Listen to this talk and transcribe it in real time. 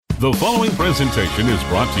The following presentation is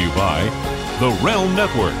brought to you by The Realm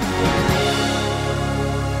Network.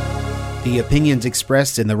 The opinions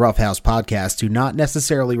expressed in the Rough House podcast do not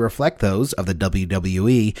necessarily reflect those of the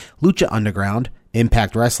WWE, Lucha Underground,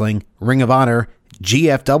 Impact Wrestling, Ring of Honor,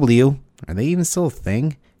 GFW, are they even still a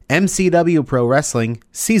thing? MCW Pro Wrestling,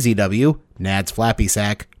 CZW, Nad's Flappy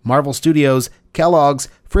Sack, Marvel Studios, Kellogg's,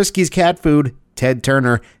 Frisky's Cat Food, Ted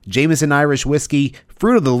Turner, Jameson Irish Whiskey,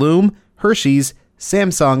 Fruit of the Loom, Hershey's,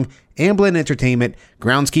 Samsung, Amblin Entertainment,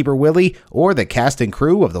 Groundskeeper Willie, or the cast and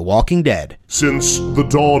crew of The Walking Dead. Since the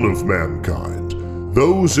dawn of mankind,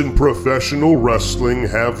 those in professional wrestling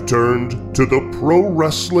have turned to the Pro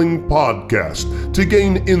Wrestling Podcast to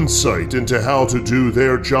gain insight into how to do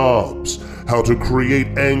their jobs, how to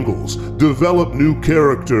create angles, develop new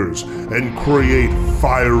characters, and create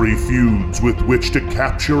fiery feuds with which to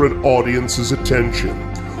capture an audience's attention.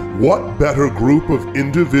 What better group of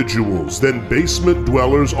individuals than basement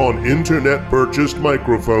dwellers on internet-purchased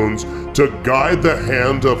microphones to guide the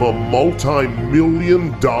hand of a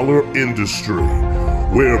multi-million-dollar industry?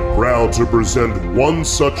 We're proud to present one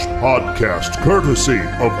such podcast courtesy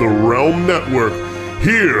of the Realm Network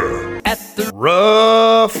here at the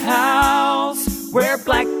Rough House, where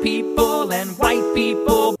black people and white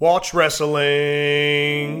people watch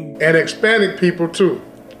wrestling. And Hispanic people too.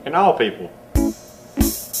 And all people.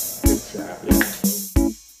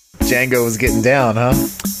 Django was getting down, huh?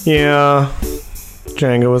 Yeah,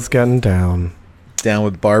 Django was getting down. Down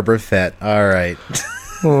with Barbara Fett. All right.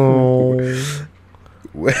 Oh.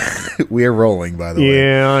 We're rolling, by the way.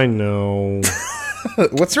 Yeah, I know.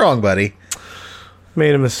 What's wrong, buddy?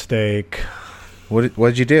 Made a mistake.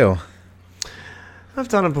 What'd you do? I've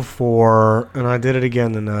done it before, and I did it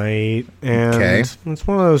again tonight. And It's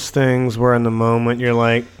one of those things where in the moment you're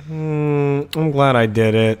like, I'm glad I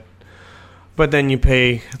did it. But then you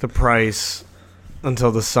pay the price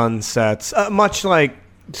until the sun sets. Much like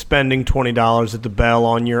spending $20 at the Bell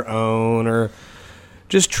on your own, or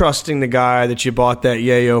just trusting the guy that you bought that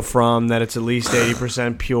yayo from that it's at least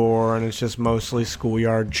 80% pure and it's just mostly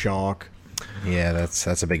schoolyard chalk. Yeah,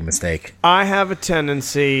 that's a big mistake. I have a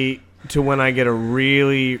tendency to, when I get a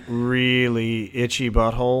really, really itchy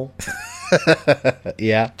butthole,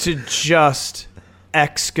 yeah, to just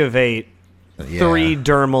excavate 3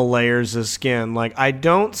 dermal layers of skin. Like, I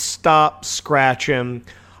don't stop scratching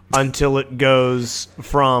until it goes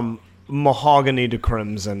from mahogany to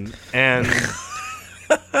crimson. And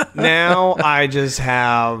now I just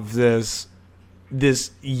have this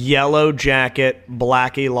yellow jacket,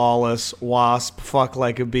 Blackie Lawless, wasp, fuck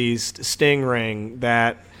like a beast, sting ring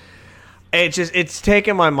that it's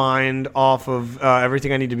taken my mind off of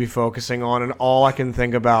everything I need to be focusing on, and all I can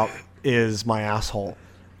think about is my asshole.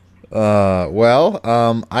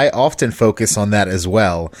 I often focus on that as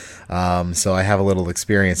well. So I have a little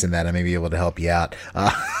experience in that. I may be able to help you out.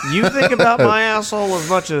 You think about my asshole as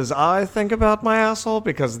much as I think about my asshole,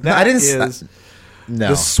 because that is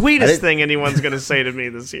the sweetest thing anyone's going to say to me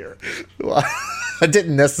this year. Well, I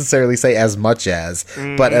didn't necessarily say as much as,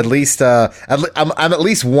 but at least I'm at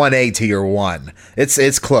least 1A to your 1.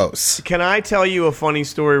 It's close. Can I tell you a funny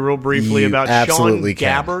story real briefly about Sean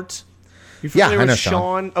Gabbert? You familiar with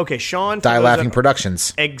Sean? Okay, Sean. Die Laughing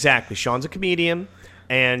Productions. Exactly. Sean's a comedian,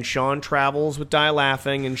 and Sean travels with Die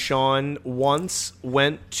Laughing, and Sean once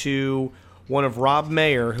went to one of Rob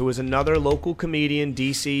Mayer, who is another local comedian,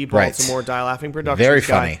 D.C., Baltimore, Die Laughing Productions. Very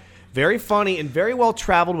funny. Very funny and very well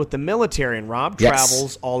traveled with the military, and Rob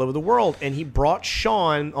travels all over the world, and he brought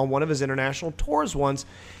Sean on one of his international tours once,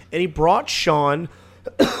 and he brought Sean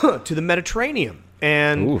to the Mediterranean.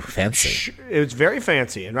 And ooh, fancy. It was very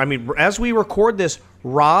fancy. And I mean, as we record this,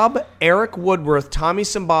 Rob, Eric Woodworth, Tommy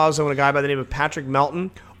Simbazo, and a guy by the name of Patrick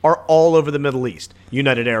Melton are all over the Middle East.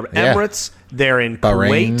 United Arab Emirates, they're in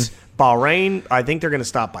Kuwait, Bahrain. I think they're going to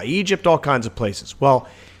stop by Egypt, all kinds of places. Well,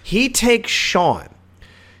 he takes Sean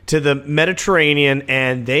to the Mediterranean,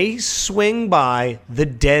 and they swing by the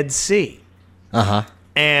Dead Sea. Uh-huh.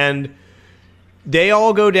 And they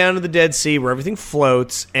all go down to the Dead Sea where everything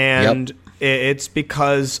floats, and it's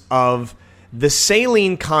because of the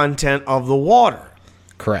saline content of the water.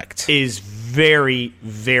 Correct. Is very,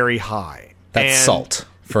 very high. That's salt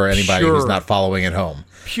for anybody who's not following at home.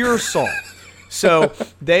 Pure salt. So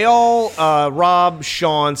they all, Rob,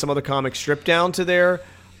 Sean, some other comics, strip down to their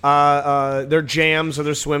jams or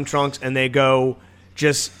their swim trunks, and they go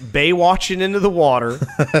just Baywatching into the water.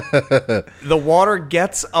 The water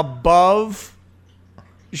gets above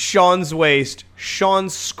Sean's waist. Sean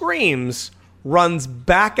screams, runs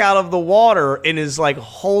back out of the water, and is like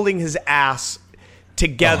holding his ass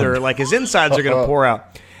together, like his insides are going to pour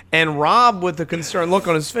out. And Rob, with a concerned look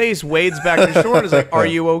on his face, wades back to shore and is like, "Are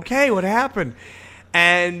you okay? What happened?"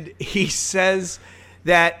 And he says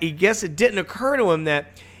that he guess it didn't occur to him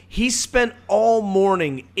that he spent all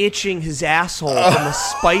morning itching his asshole from a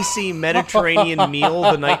spicy Mediterranean meal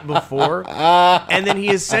the night before. And then he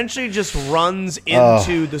essentially just runs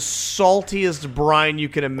into the saltiest brine you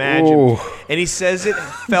can imagine. Ooh. And he says it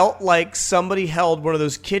felt like somebody held one of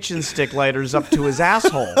those kitchen stick lighters up to his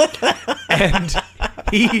asshole. And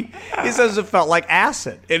he says it felt like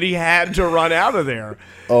acid. And he had to run out of there.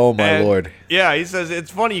 Oh, my Lord. Yeah, he says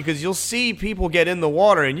it's funny because you'll see people get in the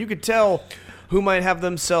water and you could tell who might have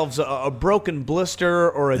themselves a broken blister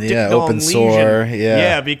or a open lesion. Sore.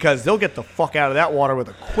 Yeah, because they'll get the fuck out of that water with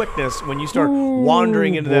a quickness when you start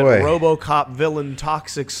wandering into that RoboCop villain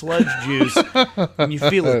toxic sludge juice and you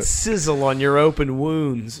feel it sizzle on your open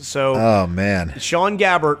wounds. So, oh man, Sean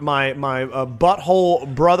Gabbert, my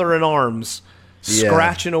butthole brother in arms,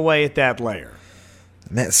 scratching away at that layer.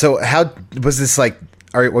 Man, so how was this like?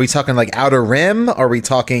 Are we talking like outer rim? Are we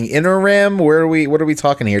talking inner rim? What are we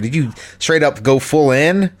talking here? Did you straight up go full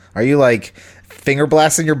in? Are you like finger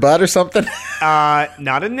blasting your butt or something?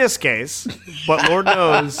 Not in this case, but Lord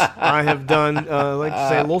knows I have done, like to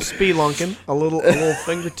say, a little spelunking, a little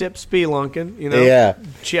fingertip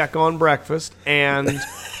spelunking, check on breakfast. And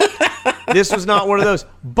this was not one of those.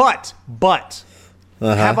 But,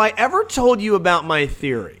 have I ever told you about my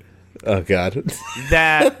theory? Oh, God.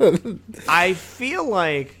 That I feel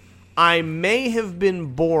like I may have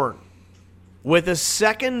been born with a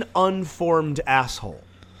second unformed asshole.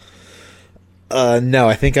 No,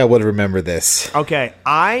 I think I would remember this. Okay,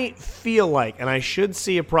 I feel like, and I should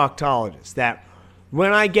see a proctologist, that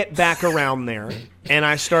when I get back around there and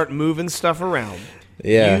I start moving stuff around,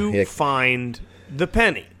 you find the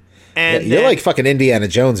penny. And you're like fucking Indiana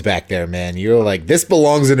Jones back there, man. You're like, this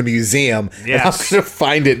belongs in a museum. Yes. And I'm going to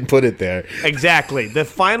find it and put it there. Exactly. The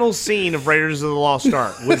final scene of Raiders of the Lost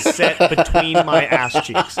Ark was set between my ass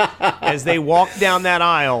cheeks. As they walked down that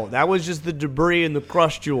aisle, that was just the debris and the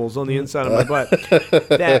crushed jewels on the inside of my butt.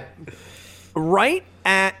 That right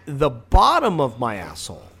at the bottom of my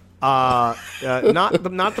asshole, not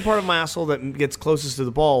the part of my asshole that gets closest to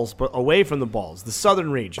the balls, but away from the balls, the southern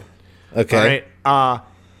region. Okay. All right.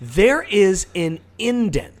 There is an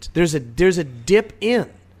indent. There's a dip in.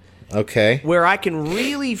 Okay. Where I can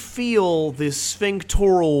really feel this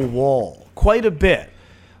sphinctoral wall quite a bit.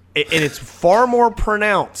 And it's far more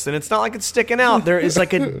pronounced. And it's not like it's sticking out. There is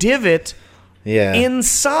like a divot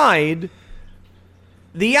inside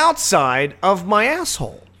the outside of my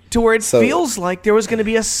asshole. To where it feels like there was going to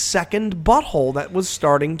be a second butthole that was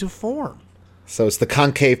starting to form. So it's the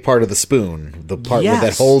concave part of the spoon, the part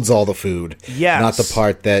that holds all the food, not the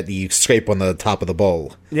part that you scrape on the top of the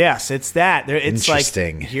bowl. Yes, it's that. It's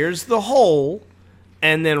interesting. Like, here's the hole,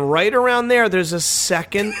 and then right around there's a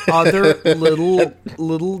second other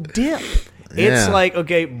little dip. It's like,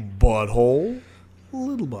 okay, butthole,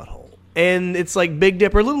 little butthole. And it's like Big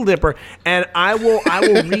Dipper, Little Dipper, and I will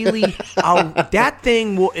really, that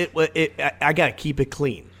thing will, I gotta keep it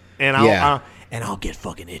clean, and I'll get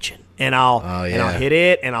fucking itching. And I'll hit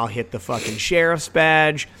it, and I'll hit the fucking sheriff's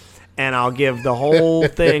badge, and I'll give the whole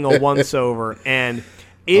thing a once-over. And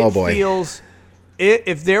it feels...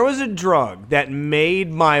 If there was a drug that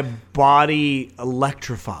made my body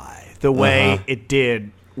electrify the way it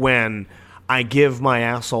did when I give my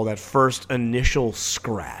asshole that first initial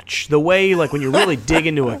scratch, the way like when you really dig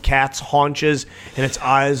into a cat's haunches and its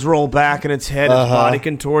eyes roll back and its head, its body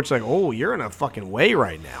contorts, like, oh, you're in a fucking way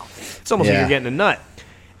right now. It's almost like you're getting a nut.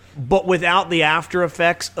 But without the after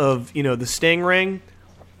effects of, the sting ring,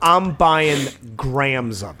 I'm buying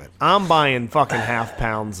grams of it. I'm buying fucking half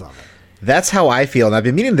pounds of it. That's how I feel. And I've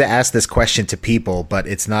been meaning to ask this question to people, but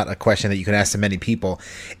it's not a question that you can ask to many people.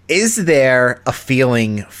 Is there a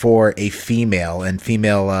feeling for a female, and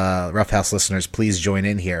female Rough House listeners, please join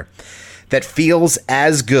in here, that feels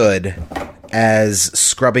as good as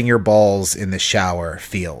scrubbing your balls in the shower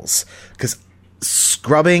feels? Because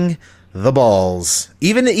scrubbing the balls,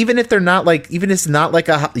 even if they're not like, even if it's not like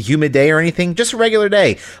a humid day or anything, just a regular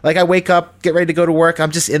day, like I wake up, get ready to go to work,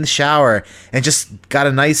 I'm just in the shower and just got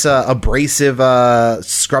a nice abrasive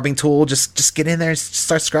scrubbing tool, just get in there and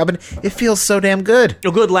start scrubbing. It feels so damn good.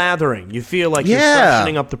 A good lathering. You feel like you're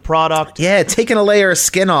freshening up the product. Yeah, taking a layer of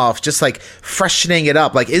skin off, just like freshening it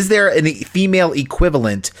up. Like, is there a female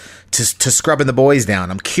equivalent to scrubbing the boys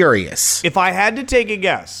down? I'm curious. If I had to take a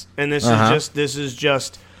guess, and this is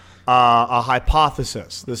just a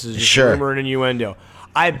hypothesis. This is just rumor and innuendo.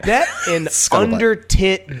 I bet an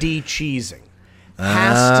under-tit de-cheesing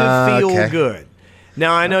has to feel good.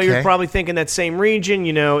 Now, I know you're probably thinking that same region,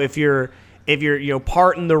 if you're if you're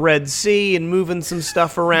parting the Red Sea and moving some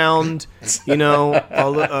stuff around,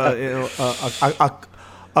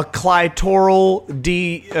 a clitoral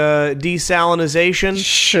desalinization.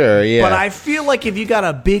 Sure, yeah. But I feel like if you got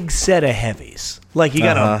a big set of heavies, like you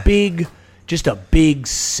got a big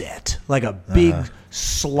set, like a big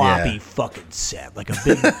sloppy fucking set, like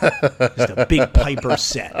a big Piper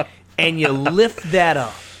set, and you lift that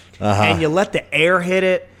up, and you let the air hit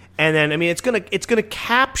it, and then it's gonna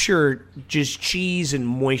capture just cheese and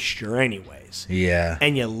moisture, anyways. Yeah.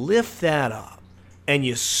 And you lift that up. And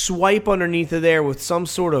you swipe underneath of there with some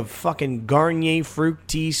sort of fucking Garnier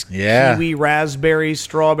Fructis, kiwi, raspberry,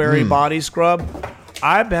 strawberry body scrub.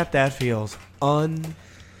 I bet that feels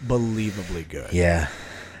unbelievably good. Yeah.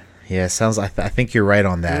 Yeah, sounds. I think you're right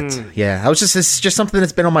on that. Yeah, it's just something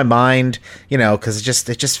that's been on my mind, because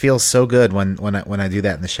it just feels so good when I do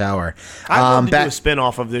that in the shower. I'd love to do a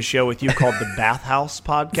spinoff of this show with you called the Bathhouse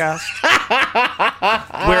Podcast,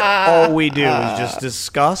 where all we do is just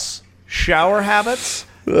discuss shower habits,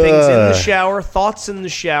 things in the shower, thoughts in the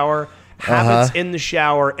shower, habits in the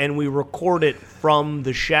shower, and we record it from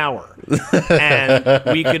the shower. And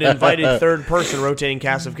we could invite a third person, rotating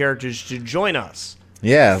cast of characters, to join us.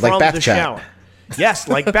 Yeah, like Bath Chat. Shower. Yes,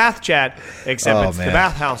 like Bath Chat, except it's the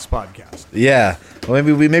Bathhouse Podcast. Yeah. Well,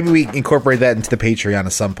 maybe we incorporate that into the Patreon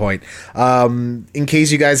at some point. In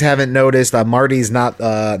case you guys haven't noticed, Marty's not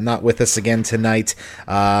with us again tonight.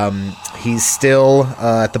 He's still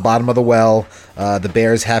at the bottom of the well. The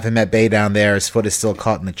Bears have him at bay down there. His foot is still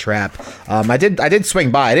caught in the trap. I did swing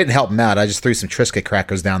by. I didn't help him out. I just threw some Triscuit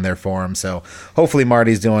crackers down there for him. So hopefully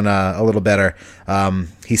Marty's doing a little better.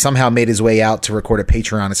 He somehow made his way out to record a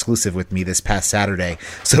Patreon exclusive with me this past Saturday.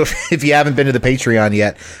 So if you haven't been to the Patreon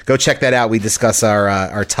yet, go check that out. We discuss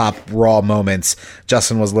our top Raw moments.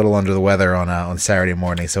 Justin was a little under the weather on Saturday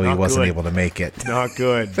morning, so he wasn't able to make it. Not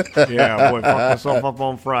good. Yeah, boy, fucked myself up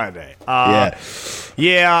on Friday.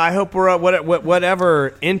 Yeah, I hope we're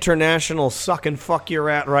whatever international suck and fuck you're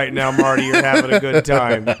at right now, Marty. You're having a good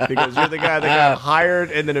time because you're the guy that got hired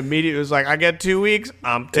and then immediately was like, "I get 2 weeks,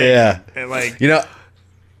 I'm taking." Yeah, and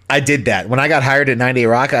I did that. When I got hired at 98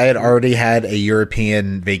 Rock, I had already had a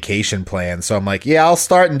European vacation plan. So I'm like, yeah, I'll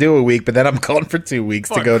start and do a week, but then I'm gone for 2 weeks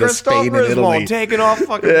to go to Spain and Italy. Taking off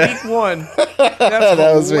fucking week one.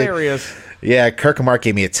 That's hilarious. Yeah, Kirk and Mark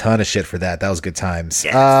gave me a ton of shit for that. That was good times.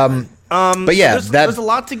 Yeah, but yeah, there's a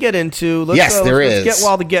lot to get into. Let's get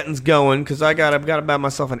while the getting's going, because I've got about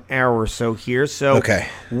myself an hour or so here. So okay,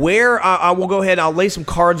 where I will go ahead, I'll lay some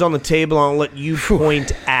cards on the table and I'll let you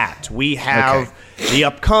point at. We have the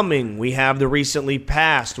upcoming, we have the recently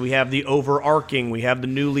passed, we have the overarching, we have the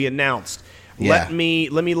newly announced. Yeah. Let me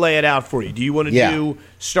lay it out for you. Do you want to do,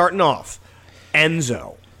 starting off,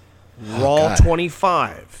 Enzo, Raw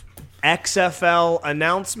 25, XFL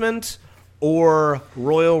announcement, or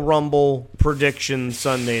Royal Rumble prediction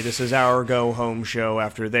Sunday? This is our go-home show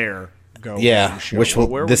after their go-home show. Which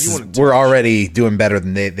we're already doing better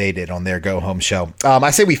than they did on their go-home show.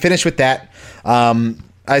 I say we finish with that.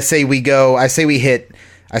 I say we hit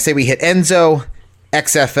Enzo,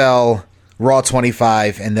 XFL, Raw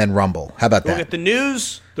 25, and then Rumble. How about that? We'll get the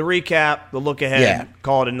news, the recap, the look ahead,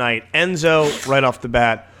 call it a night. Enzo, right off the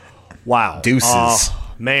bat, wow. Deuces.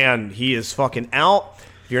 Man, he is fucking out.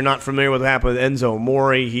 If you're not familiar with what happened with Enzo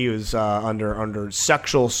Amore, he was under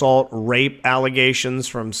sexual assault, rape allegations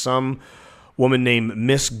from some woman named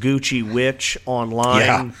Miss Gucci Witch online.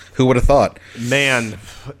 Yeah, who would have thought? Man,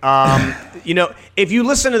 if you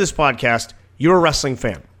listen to this podcast, you're a wrestling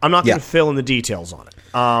fan. I'm not going to fill in the details on it.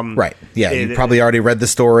 Right. Yeah, you probably already read the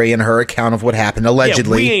story and her account of what happened,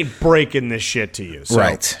 allegedly. Yeah, we ain't breaking this shit to you. So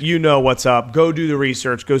right. You know what's up. Go do the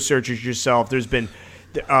research. Go search it yourself. There's been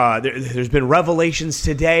revelations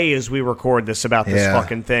today as we record this about this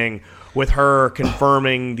fucking thing, with her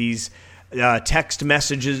confirming these text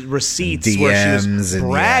messages, receipts, DMs, where she was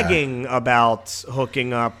bragging about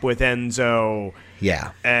hooking up with Enzo.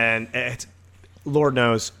 Yeah. And it's, Lord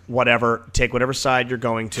knows, whatever. Take whatever side you're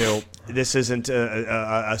going to. This isn't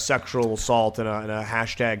a sexual assault and a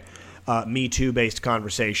hashtag Me Too based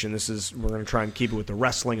conversation. We're going to try and keep it with the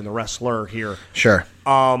wrestling and the wrestler here. Sure.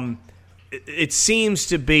 It seems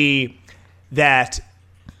to be that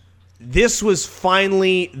this was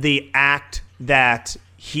finally the act that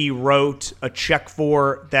he wrote a check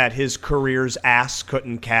for that his career's ass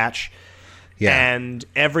couldn't catch. Yeah. And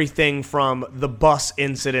everything from the bus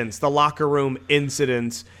incidents, the locker room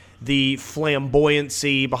incidents, the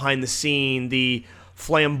flamboyancy behind the scene, the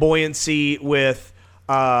flamboyancy with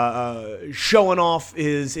showing off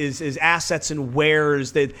his assets and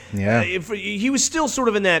wares. That he was still sort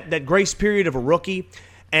of in that grace period of a rookie.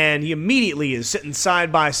 and he immediately is sitting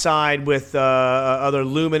side by side with other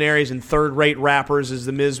luminaries and third-rate rappers, as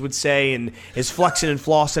The Miz would say, and is flexing and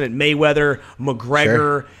flossing at Mayweather,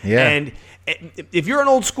 McGregor, Sure. Yeah. and if you're an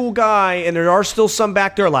old school guy, and there are still some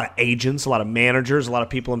back there, a lot of agents, a lot of managers, a lot of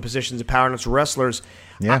people in positions of power, and it's wrestlers.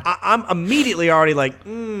 Yeah. I'm immediately already like,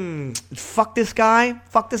 fuck this guy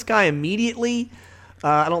immediately.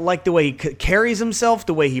 I don't like the way he carries himself,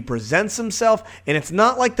 the way he presents himself, and it's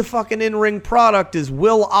not like the fucking in-ring product is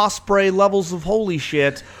Will Ospreay levels of holy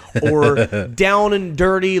shit or down and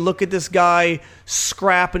dirty. Look at this guy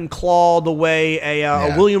scrap and claw the way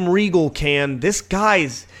a William Regal can. This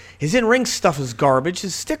guy's his in-ring stuff is garbage.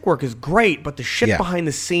 His stick work is great, but the shit behind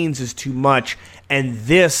the scenes is too much, and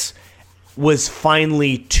this was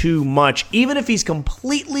finally too much. Even if he's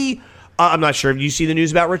completely... I'm not sure if you see the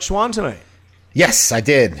news about Rich Swann tonight. Yes, I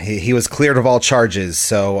did. He was cleared of all charges.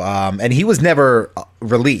 So, and he was never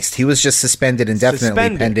released. He was just suspended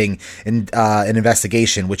indefinitely pending an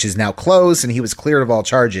investigation, which is now closed, and he was cleared of all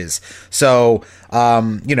charges. So,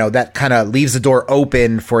 that kind of leaves the door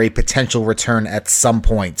open for a potential return at some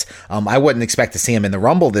point. I wouldn't expect to see him in the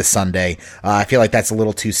Rumble this Sunday. I feel like that's a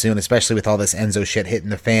little too soon, especially with all this Enzo shit hitting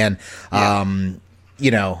the fan.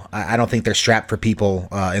 I don't think they're strapped for people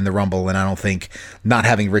in the Rumble, and I don't think not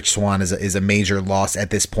having Rich Swann is a major loss at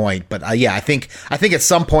this point. But I think at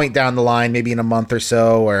some point down the line, maybe in a month or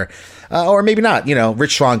so, or maybe not,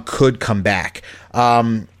 Rich Swann could come back.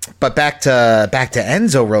 But back to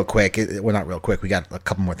Enzo real quick. Well, not real quick. We got a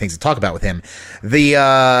couple more things to talk about with him. He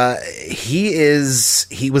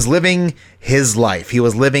was living his life. He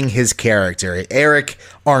was living his character. Eric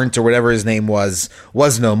Arndt, or whatever his name was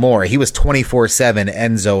no more. He was 24/7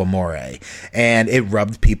 Enzo Amore, and it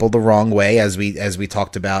rubbed people the wrong way, as we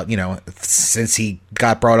talked about, since he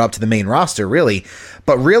got brought up to the main roster, really.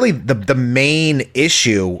 But really, the main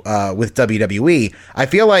issue with WWE, I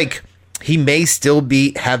feel like he may still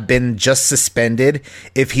have been just suspended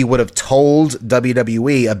if he would have told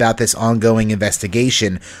WWE about this ongoing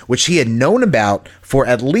investigation, which he had known about for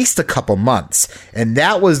at least a couple months. And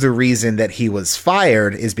that was the reason that he was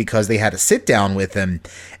fired, is because they had to sit down with him.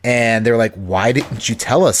 And they're like, why didn't you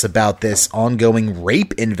tell us about this ongoing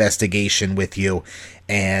rape investigation with you?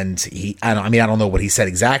 And I don't know what he said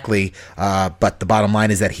exactly, but the bottom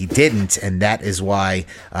line is that he didn't, and that is why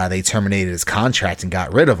they terminated his contract and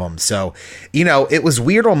got rid of him. So, it was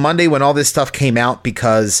weird on Monday when all this stuff came out,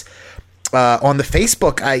 because on the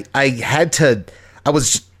Facebook, I had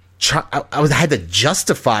to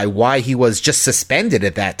justify why he was just suspended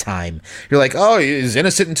at that time. You're like, oh, he's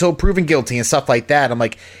innocent until proven guilty and stuff like that. I'm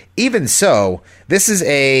like, even so, this is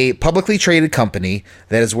a publicly traded company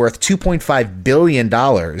that is worth $2.5 billion.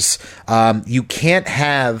 You can't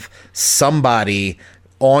have somebody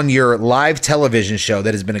on your live television show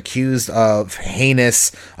that has been accused of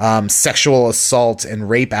heinous sexual assault and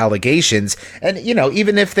rape allegations. And,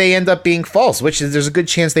 even if they end up being false, which there's a good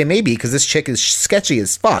chance they may be, because this chick is sketchy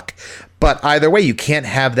as fuck. But either way, you can't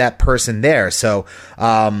have that person there. So,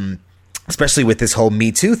 especially with this whole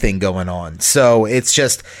Me Too thing going on. So it's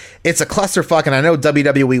a clusterfuck, and I know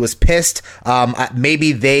WWE was pissed.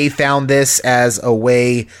 Maybe they found this as a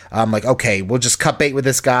way, like, okay, we'll just cut bait with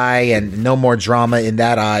this guy and no more drama in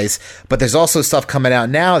that eyes. But there's also stuff coming out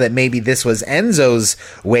now that maybe this was Enzo's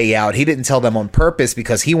way out. He didn't tell them on purpose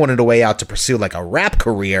because he wanted a way out to pursue like a rap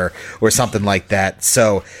career or something like that.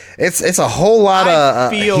 So it's a whole lot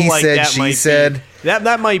of he said, she said.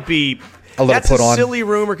 That might be... That's a silly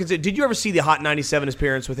rumor. Did you ever see the Hot 97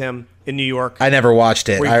 appearance with him in New York? I never watched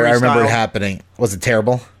it. I remember it happening. Was it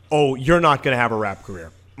terrible? Oh, you're not going to have a rap career.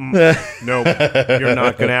 No, you're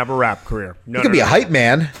not going to have a rap career. No, you could be a hype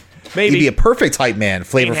man. Maybe. He'd be a perfect hype man,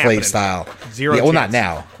 Flavor Flav style. Zero chance. Well, not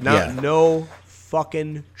now. No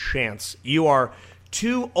fucking chance. You are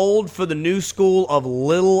too old for the new school of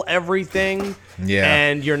little everything. Yeah.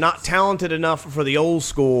 And you're not talented enough for the old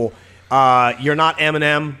school. You're not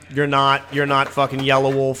Eminem. You're not fucking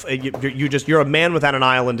Yellow Wolf. You're a man without an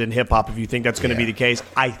island in hip hop. If you think that's going to be the case,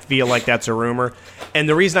 I feel like that's a rumor. And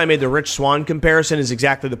the reason I made the Rich Swann comparison is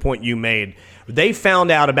exactly the point you made. They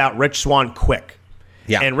found out about Rich Swann quick.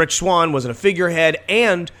 Yeah. And Rich Swann wasn't a figurehead,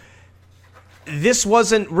 and this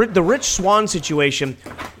wasn't the Rich Swann situation.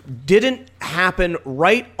 Didn't happen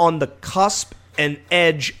right on the cusp and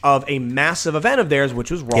edge of a massive event of theirs, which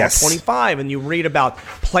was Raw 25. And you read about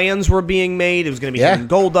plans were being made. It was going to be him and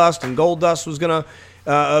Goldust, and Goldust was going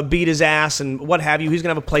to beat his ass and what have you. He's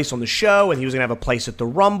going to have a place on the show, and he was going to have a place at the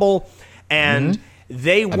Rumble. And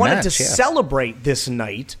they wanted to celebrate this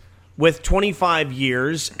night with 25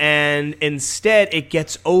 years, and instead it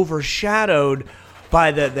gets overshadowed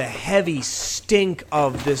by the heavy stink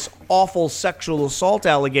of this awful sexual assault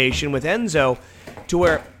allegation with Enzo, to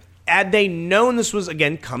where had they known this was,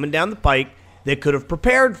 again, coming down the pike, they could have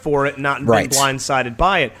prepared for it and not been blindsided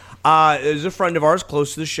by it. There's a friend of ours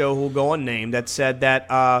close to the show who will go unnamed that said that,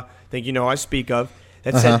 I think you know I speak of,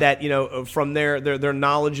 that said that, you know, from their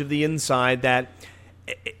knowledge of the inside, that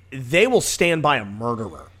they will stand by a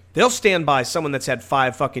murderer. They'll stand by someone that's had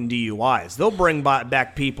 5 fucking DUIs. They'll bring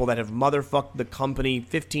back people that have motherfucked the company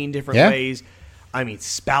 15 different ways. I mean,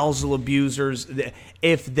 spousal abusers.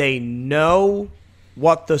 If they know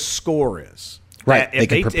what the score is. Right, they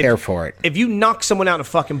can prepare for it. If you knock someone out in a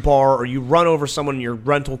fucking bar, or you run over someone in your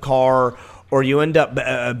rental car, or you end up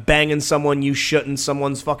banging someone you shouldn't,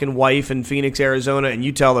 someone's fucking wife in Phoenix, Arizona, and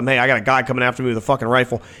you tell them, hey, I got a guy coming after me with a fucking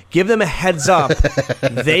rifle, give them a heads up.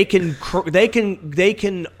 They can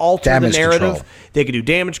alter damage the narrative. Control. They can do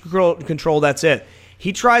damage control. That's it.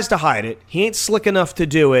 He tries to hide it. He ain't slick enough to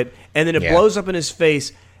do it, and then it blows up in his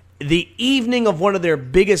face the evening of one of their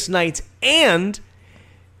biggest nights. And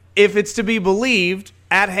if it's to be believed,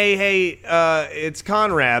 at Hey, it's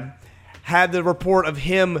Conrad, had the report of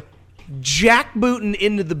him jackbooting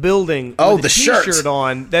into the building with a t-shirt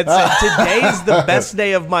on that said, today's the best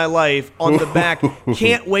day of my life, on the back,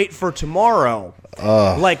 can't wait for tomorrow.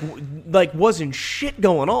 Like wasn't shit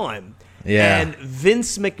going on. Yeah. And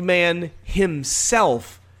Vince McMahon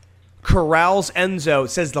himself corrals Enzo,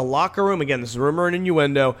 says the locker room, again, this is rumor and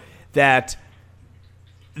innuendo, that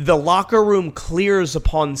the locker room clears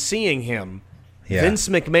upon seeing him. Yeah. Vince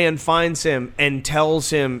McMahon finds him and tells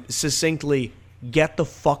him succinctly, get the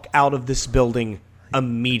fuck out of this building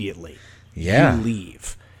immediately. Yeah. You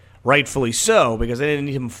leave. Rightfully so, because they didn't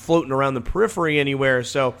need him floating around the periphery anywhere.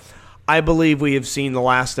 So I believe we have seen the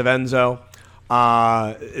last of Enzo.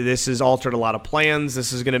 This has altered a lot of plans.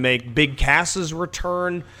 This is going to make Big Cass's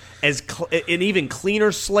return as an even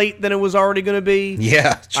cleaner slate than it was already going to be.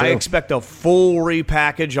 Yeah, true. I expect a full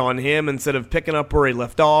repackage on him instead of picking up where he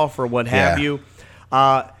left off or what have you.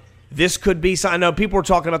 This could be. I know people were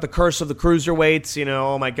talking about the curse of the cruiserweights. You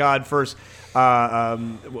know, oh my God! First, what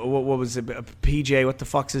was it? PJ, what the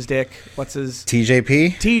fuck's his dick? What's his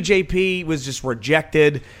TJP? TJP was just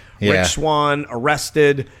rejected. Yeah. Rich Swann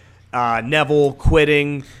arrested. Neville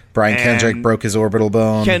quitting. Brian Kendrick broke his orbital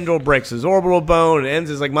bone. Kendall breaks his orbital bone, and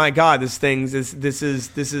Enzo's like, my God, this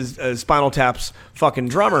is Spinal Tap's fucking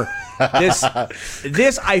drummer.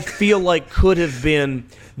 This I feel like could have been.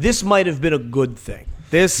 This might have been a good thing.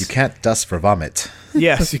 You can't dust for vomit.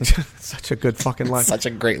 Yes, such a good fucking line. Such a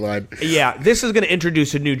great line. Yeah, this is going to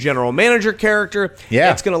introduce a new general manager character.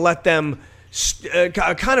 Yeah, it's going to let them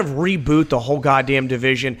kind of reboot the whole goddamn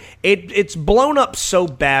division. It's blown up so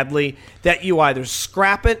badly that you either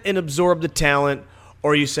scrap it and absorb the talent,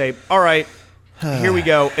 or you say, all right, here we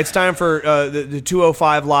go. It's time for the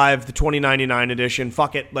 205 Live, the 2099 edition.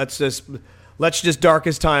 Fuck it. Let's just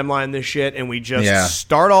darkest timeline this shit, and we just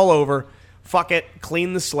start all over. Fuck it.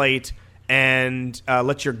 Clean the slate. And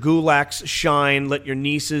let your Gulaks shine. Let your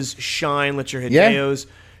nieces shine. Let your Hideos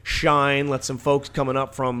shine. Let some folks coming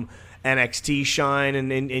up from NXT shine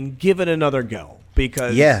and give it another go,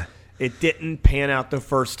 because it didn't pan out the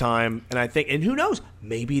first time. And I think, and who knows,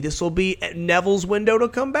 maybe this will be Neville's window to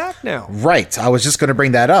come back now. Right. I was just going to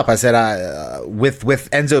bring that up. I said, with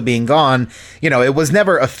Enzo being gone, it was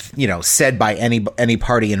never said by any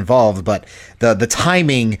party involved, but the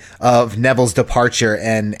timing of Neville's departure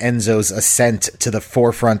and Enzo's ascent to the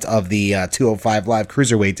forefront of the 205 Live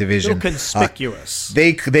Cruiserweight division, conspicuous.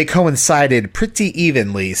 They coincided pretty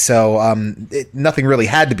evenly, so nothing really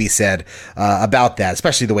had to be said about that,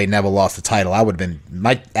 especially the way Neville lost the title.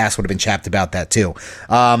 My ass would have been chapped about that too.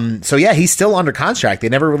 So yeah, he's still under contract. They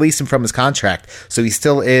never released him from his contract, so he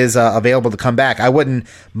still is available to come back. I wouldn't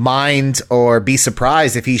mind or be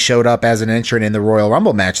surprised if he showed up as an entrant in the Royal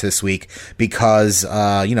Rumble match this week, because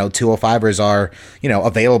 205ers are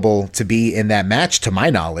available to be in that match, to my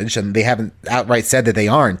knowledge, and they haven't outright said that they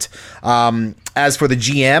aren't. As for the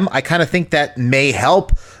GM, I kind of think that may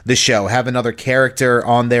help the show, have another character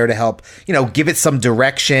on there to help, give it some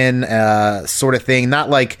direction, sort of thing. Not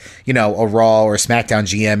like, a Raw or SmackDown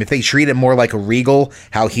GM. If they treat it more like a Regal,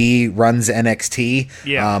 how he runs NXT,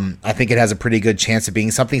 I think it has a pretty good chance of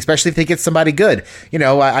being something, especially if they get somebody good.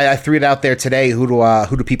 I threw it out there today. Who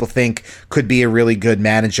do people think could be a really good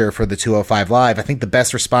manager for the 205 Live? I think the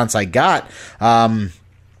best response I got,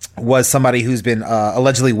 was somebody who's been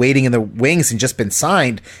allegedly waiting in the wings and just been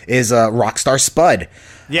signed is Rockstar Spud.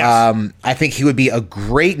 Yes. I think he would be a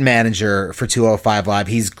great manager for 205 Live.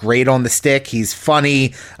 He's great on the stick. He's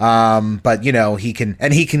funny, but he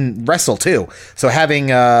can wrestle too. So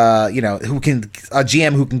having a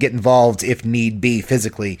GM who can get involved if need be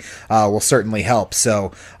physically will certainly help.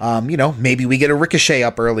 So maybe we get a Ricochet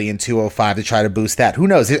up early in 205 to try to boost that. Who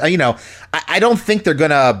knows? I don't think they're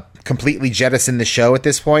gonna completely jettison the show at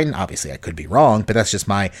this point. Obviously I could be wrong, but that's just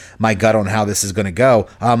my gut on how this is going to go.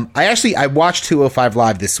 I watched 205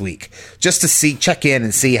 Live this week just to check in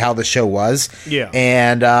and see how the show was. Yeah.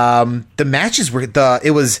 And the matches were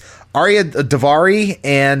it was Arya Davari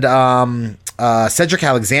and Cedric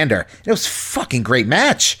Alexander. It was a fucking great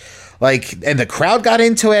match. And the crowd got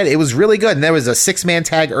into it. It was really good. And there was a 6-man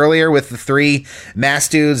tag earlier with the 3 mass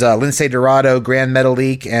dudes, Lince Dorado, Grand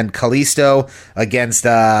Metalik, and Kalisto against,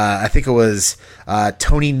 I think it was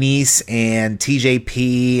Tony Nese and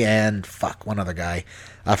TJP and one other guy.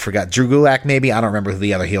 I forgot. Drew Gulak, maybe? I don't remember who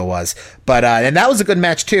the other heel was. But and that was a good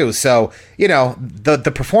match, too. So,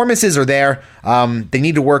 the performances are there. They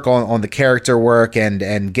need to work on the character work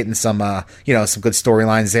and getting some, some good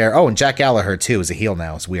storylines there. Oh, and Jack Gallagher, too, is a heel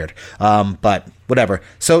now. It's weird. But whatever.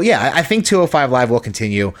 So, yeah, I think 205 Live will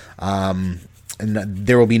continue. And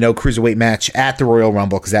there will be no cruiserweight match at the Royal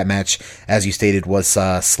Rumble because that match, as you stated, was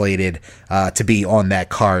slated to be on that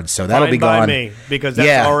card. So that'll be gone. Me, because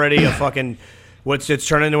that's already a fucking... It's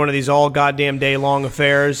turned into one of these all goddamn day long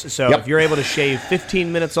affairs. So if you're able to shave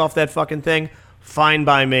 15 minutes off that fucking thing, fine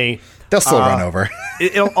by me. They'll still run over.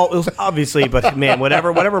 It'll obviously, but man,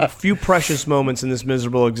 whatever few precious moments in this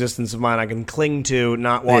miserable existence of mine I can cling to,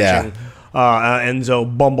 not watching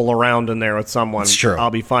Enzo bumble around in there with someone. It's true. I'll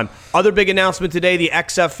be fine. Other big announcement today: the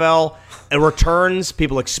XFL returns.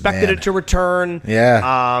 People expected it to return.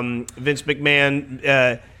 Yeah. Vince McMahon,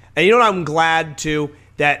 and you know what? I'm glad too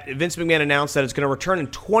that Vince McMahon announced that it's going to return in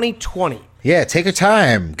 2020. Yeah, take your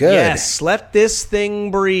time. Good. Yes, let this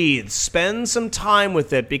thing breathe. Spend some time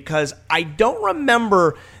with it because I don't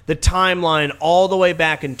remember the timeline all the way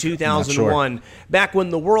back in 2001, back when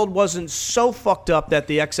the world wasn't so fucked up that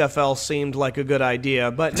the XFL seemed like a good idea.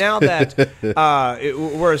 But now that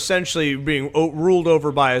we're essentially being ruled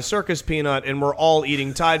over by a circus peanut and we're all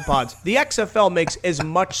eating Tide Pods, the XFL makes as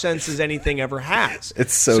much sense as anything ever has. It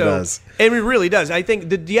so does. It really does. I think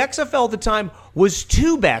the XFL at the time was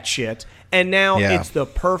too batshit. And now it's the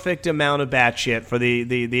perfect amount of batshit for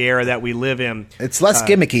the era that we live in. It's less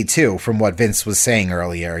gimmicky too, from what Vince was saying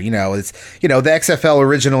earlier. The XFL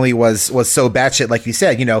originally was so batshit, like you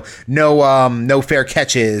said. No fair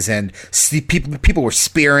catches, and people were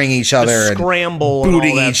spearing each other, and scramble,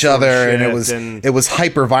 booting and each other, and it was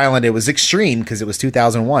hyper violent. It was extreme because it was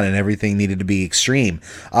 2001, and everything needed to be extreme.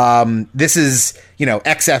 This is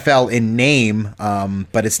XFL in name,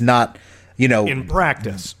 but it's not in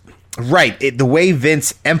practice. Right. The way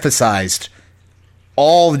Vince emphasized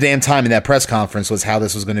all the damn time in that press conference was how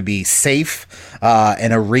this was going to be safe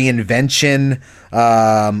and a reinvention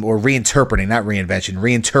or reinterpreting, not reinvention,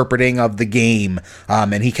 reinterpreting of the game.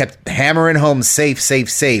 And he kept hammering home safe, safe,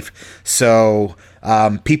 safe. So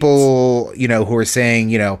people, who are saying,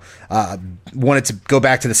 wanted to go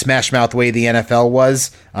back to the Smash Mouth way the NFL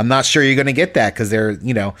was, I'm not sure you're going to get that because they're,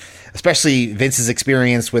 especially Vince's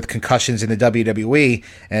experience with concussions in the WWE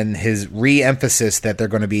and his re-emphasis that they're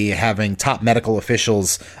going to be having top medical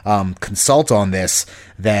officials consult on this,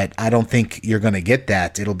 that I don't think you're going to get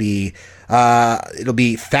that. It'll be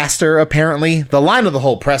faster, apparently. The line of the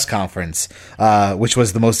whole press conference, which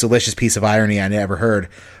was the most delicious piece of irony I ever heard,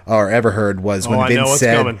 was when Vince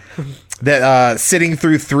said that sitting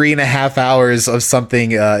through 3.5 hours of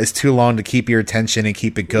something is too long to keep your attention and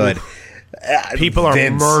keep it good. People are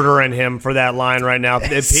murdering him for that line right now.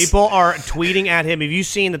 People are tweeting at him. Have you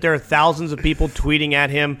seen that there are thousands of people tweeting at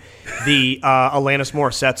him the Alanis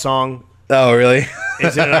Morissette song? Oh, really?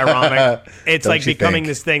 Isn't it ironic? It's like becoming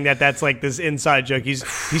this thing that's like this inside joke. He's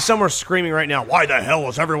somewhere screaming right now, why the hell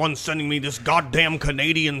is everyone sending me this goddamn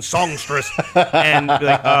Canadian songstress?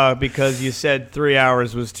 And because you said 3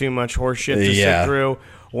 hours was too much horse shit to sit through,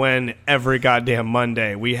 when every goddamn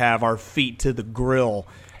Monday we have our feet to the grill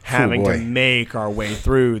having to make our way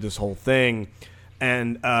through this whole thing.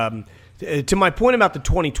 And to my point about the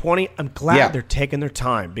 2020, I'm glad they're taking their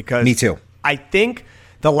time because me too. I think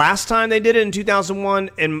the last time they did it in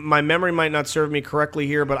 2001, and my memory might not serve me correctly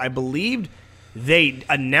here, but I believed they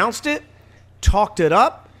announced it, talked it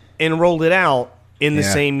up, and rolled it out in the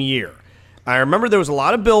same year. I remember there was a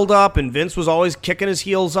lot of build-up, and Vince was always kicking his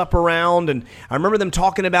heels up around, and I remember them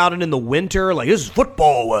talking about it in the winter, like, this is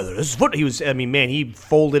football weather. He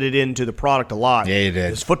folded it into the product a lot. Yeah, he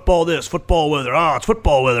did. It's football weather. Oh, it's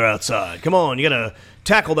football weather outside. Come on, you got to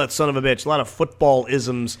tackle that son of a bitch. A lot of football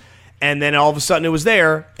isms, and then all of a sudden it was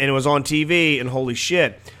there, and it was on TV, and holy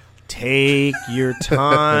shit. Take your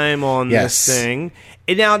time on this thing.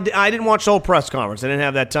 And now, I didn't watch the whole press conference. I didn't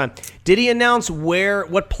have that time. Did he announce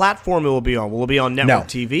what platform it will be on? Will it be on network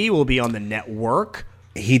TV? Will it be on the network?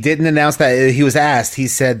 He didn't announce that. He was asked. He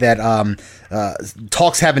said that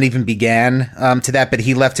talks haven't even began to that, but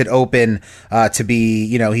he left it open to be,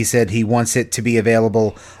 he said he wants it to be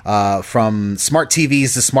available from smart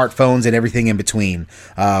TVs to smartphones and everything in between,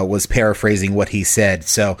 was paraphrasing what he said.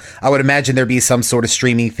 So I would imagine there'd be some sort of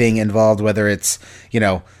streaming thing involved, whether it's,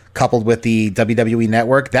 coupled with the WWE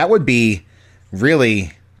network. That would be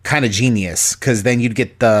really kind of genius, because then you'd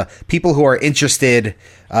get the people who are interested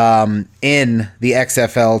in the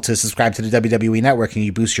XFL to subscribe to the WWE network, and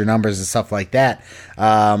you boost your numbers and stuff like that.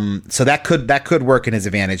 So that could work in his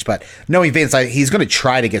advantage. But knowing Vince, he's going to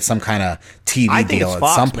try to get some kind of TV deal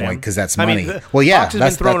at some point, because that's money. Fox has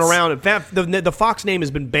been thrown around. In fact, the Fox name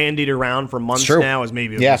has been bandied around for months now as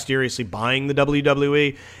maybe mysteriously buying the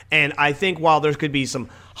WWE. And I think while there could be some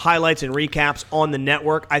highlights and recaps on the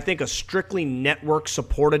network, I think a strictly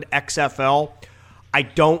network-supported XFL, I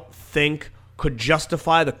don't think could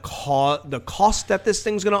justify the cost that this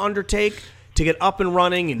thing's going to undertake to get up and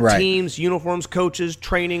running, in teams, uniforms, coaches,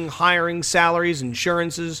 training, hiring, salaries,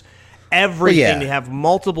 insurances, everything. To have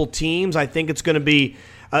multiple teams, I think it's going to be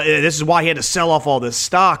this is why he had to sell off all this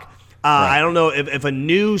stock. I don't know if a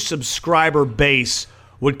new subscriber base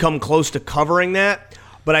would come close to covering that,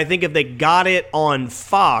 but I think if they got it on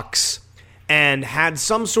Fox and had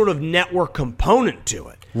some sort of network component to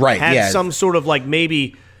it, some sort of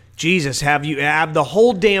maybe, Jesus, have the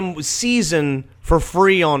whole damn season for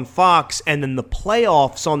free on Fox, and then the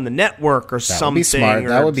playoffs on the network or something.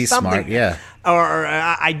 That would be smart. Yeah. Or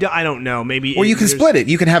I don't know. Maybe. Or you can split it.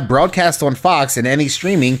 You can have broadcast on Fox, and any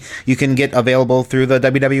streaming you can get available through the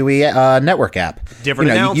WWE network app.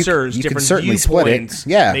 Different announcers, you different can certainly viewpoints.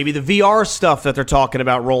 Split it. Yeah. Maybe the VR stuff that they're talking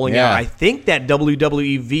about rolling out. I think that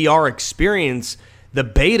WWE VR experience, the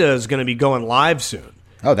beta, is going to be going live soon.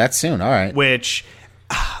 Oh, that's soon. All right. Which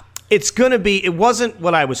it's going to be. It wasn't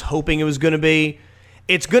what I was hoping it was going to be.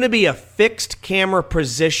 It's going to be a fixed camera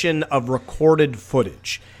position of recorded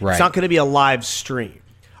footage. Right. It's not going to be a live stream.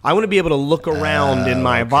 I want to be able to look around in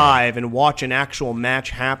my Vive and watch an actual match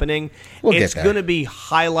happening. It's going to be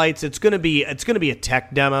highlights. It's going to be a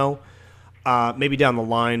tech demo, maybe down the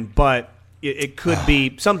line, but it could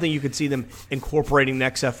be something you could see them incorporating in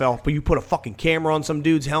XFL. But you put a fucking camera on some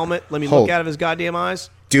dude's helmet. Let me look out of his goddamn eyes.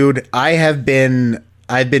 Dude, I've been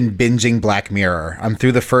binging Black Mirror. I'm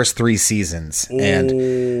through the first 3 seasons. And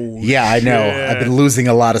I know. I've been losing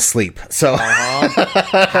a lot of sleep. So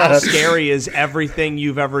how scary is everything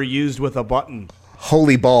you've ever used with a button?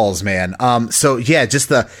 Holy balls, man. Just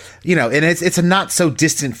the, and it's a not so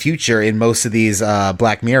distant future in most of these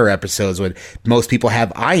Black Mirror episodes when most people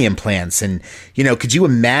have eye implants. And, could you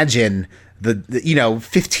imagine the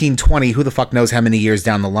 15, 20, who the fuck knows how many years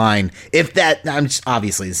down the line, if that,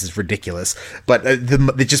 obviously this is ridiculous, but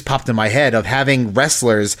it just popped in my head of having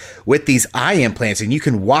wrestlers with these eye implants, and you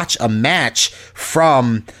can watch a match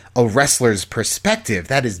from a wrestler's perspective.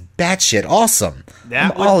 That is batshit awesome.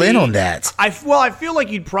 I'm all in on that. I feel like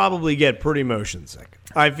you'd probably get pretty motion sick.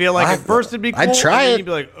 I feel like at first it'd be cool. I'd try it. You'd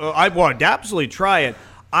be like, I'd absolutely try it.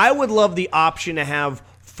 I would love the option to have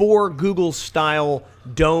 4 Google-style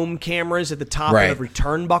dome cameras at the top of every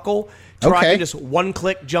turnbuckle. Where I can just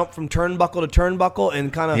one-click jump from turnbuckle to turnbuckle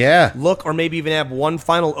and kind of look, or maybe even have one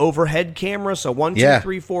final overhead camera. So 1, 2,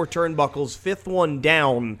 3, 4 turnbuckles, 5th one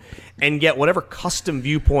down, and get whatever custom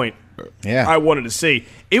viewpoint I wanted to see.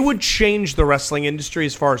 It would change the wrestling industry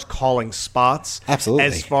as far as calling spots. Absolutely.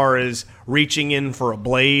 As far as reaching in for a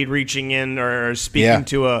blade, reaching in or speaking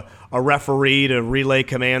to a referee to relay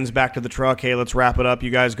commands back to the truck. Hey, let's wrap it up. You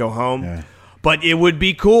guys go home. Yeah. But it would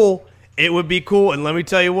be cool. It would be cool. And let me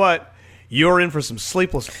tell you what, you're in for some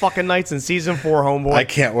sleepless fucking nights in season 4, homeboy. I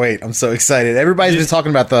can't wait. I'm so excited. Everybody's been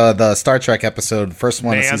talking about the Star Trek episode, the first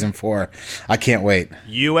one of season 4. I can't wait.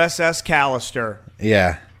 USS Callister.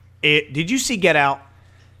 Yeah. Did you see Get Out?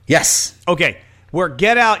 Yes. Okay. Where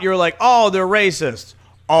Get Out, you're like, oh, they're racist.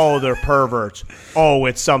 Oh, they're perverts. Oh,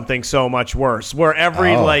 it's something so much worse. Where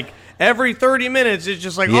every 30 minutes, it's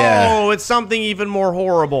just like, oh, it's something even more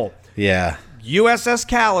horrible. Yeah. USS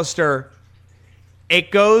Callister,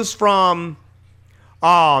 it goes from,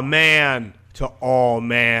 oh, man, to oh,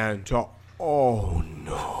 man, to oh,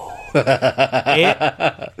 no.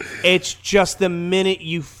 It's just the minute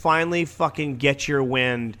you finally fucking get your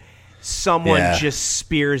wind, someone just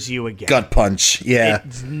spears you again. Gut punch. Yeah.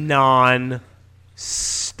 It's non-stop.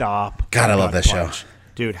 God, I love that show.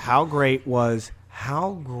 Dude, how great was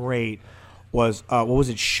what was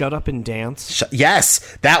it, Shut Up and Dance?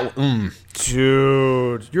 Yes. That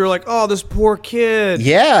Dude, you're like, oh, this poor kid.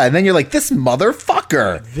 Yeah, and then you're like, this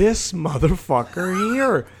motherfucker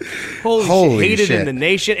here. Holy shit. Hated in the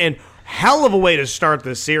nation, and hell of a way to start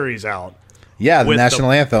the series out. Yeah, the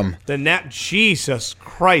national anthem. Jesus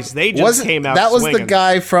Christ, they just came out That was swinging. the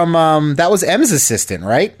guy from, that was M's assistant,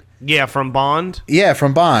 right? Yeah, from Bond. Yeah,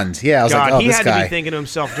 from Bond. Yeah, I was like, oh, he this had guy. to be thinking to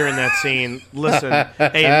himself during that scene, listen,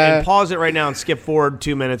 hey, and pause it right now and skip forward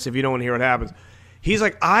 2 minutes if you don't want to hear what happens. He's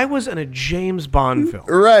like, I was in a James Bond film.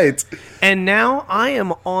 Right. And now I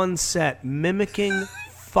am on set mimicking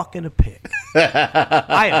fucking a pig.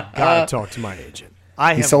 I have got to talk to my agent.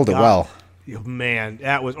 He sold it well. Man,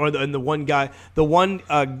 that was... And the one guy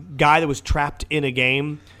that was trapped in a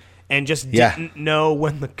game and just didn't know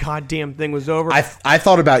when the goddamn thing was over. I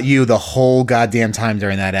thought about you the whole goddamn time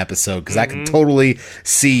during that episode because I could totally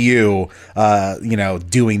see you,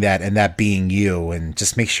 doing that and that being you. And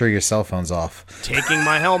just make sure your cell phone's off. Taking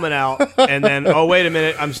my helmet out and then, oh, wait a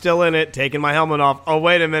minute, I'm still in it. Taking my helmet off. Oh,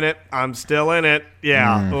 wait a minute, I'm still in it.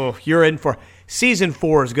 Yeah. Oh, you're in for... Season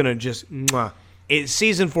 4 is going to just...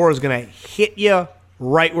 Season 4 is going to hit you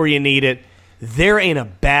right where you need it. There ain't a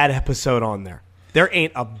bad episode on there. There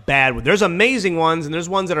ain't a bad one. There's amazing ones, and there's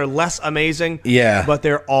ones that are less amazing. Yeah. But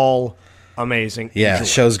they're all amazing. Yeah, the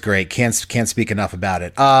show's great. Can't speak enough about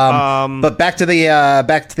it. But back to the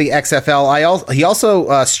XFL. He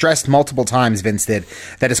also stressed multiple times, Vince did,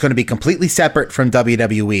 that it's going to be completely separate from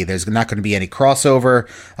WWE. There's not going to be any crossover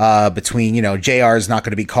between, JR is not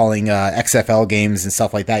going to be calling XFL games and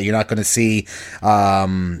stuff like that. You're not going to see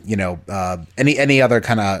any other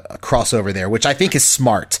kind of crossover there, which I think is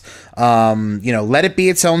smart. Let it be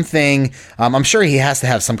its own thing. I'm sure he has to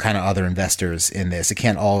have some kind of other investors in this. He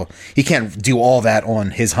can't do all that on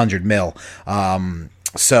his $100 million.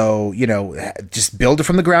 So, just build it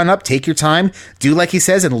from the ground up, take your time, do like he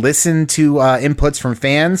says, and listen to inputs from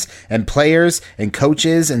fans and players and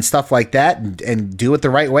coaches and stuff like that, and do it the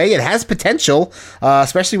right way. It has potential,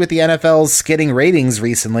 especially with the NFL's skidding ratings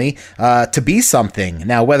recently, to be something.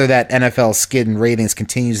 Now, whether that NFL skid in ratings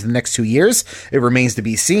continues the next 2 years, it remains to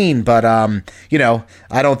be seen. But, I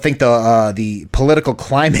don't think the political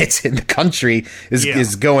climate in the country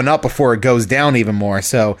is going up before it goes down even more.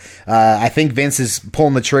 So I think Vince is pulling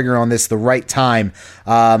the trigger on this the right time.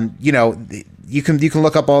 You can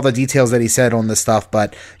look up all the details that he said on this stuff,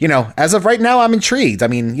 but as of right now, I'm intrigued. I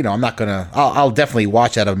mean, I'm not gonna. I'll definitely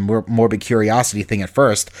watch out of morbid curiosity thing at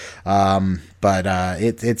first, but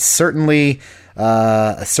it's certainly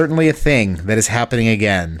a thing that is happening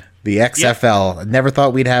again. The XFL. Yep. Never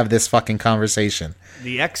thought we'd have this fucking conversation.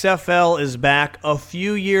 The XFL is back a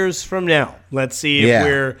few years from now. Let's see if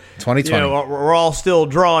we're 2020. We're all still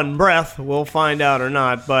drawing breath. We'll find out or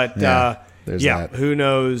not. But that. Who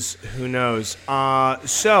knows?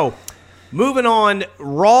 So moving on,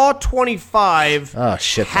 Raw 25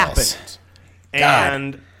 happened,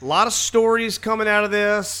 and a lot of stories coming out of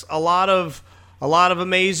this. A lot of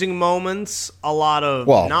amazing moments. A lot of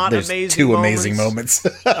not amazing. Two amazing moments.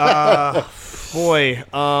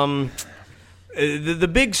 The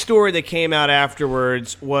big story that came out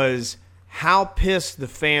afterwards was how pissed the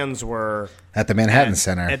fans were at the Manhattan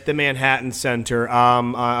Center. At the Manhattan Center.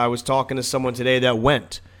 I was talking to someone today that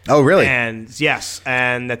went. Oh, really? And yes,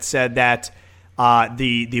 and that said that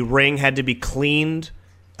the ring had to be cleaned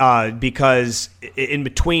because in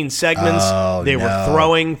between segments they were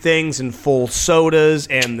throwing things in full sodas,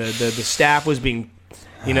 and the staff was being.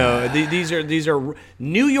 These are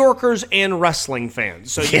New Yorkers and wrestling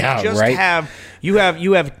fans. So you have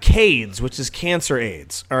CAIDS, which is cancer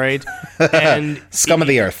AIDS, all right? And scum of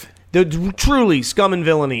the earth. Truly scum and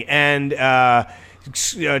villainy, and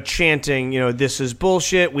chanting, this is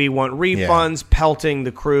bullshit. We want refunds, pelting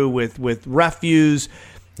the crew with refuse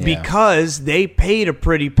because they paid a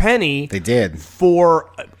pretty penny. They did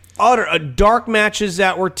for utter dark matches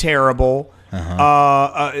that were terrible.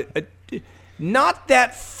 Not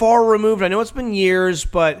that far removed. I know it's been years,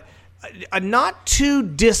 but not too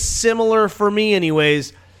dissimilar for me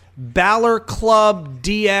anyways. Balor Club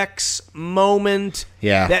DX moment.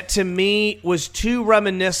 Yeah. That to me was too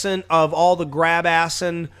reminiscent of all the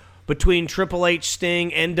grab-assing between Triple H,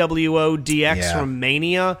 Sting, NWO, DX from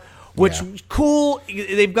Mania. Which, cool,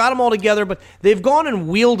 they've got them all together, but they've gone and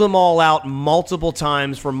wheeled them all out multiple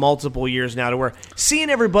times for multiple years now to where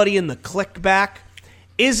seeing everybody in the click back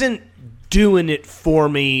isn't doing it for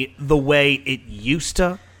me the way it used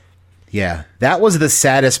to. Yeah, that was the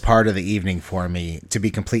saddest part of the evening for me, to be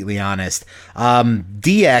completely honest.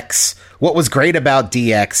 DX, what was great about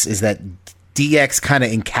DX is that DX kind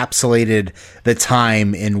of encapsulated the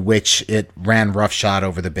time in which it ran roughshod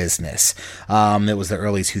over the business. It was the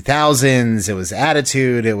early 2000s. It was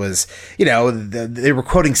Attitude. It was, they were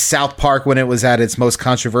quoting South Park when it was at its most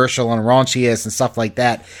controversial and raunchiest and stuff like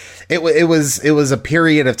that. It was a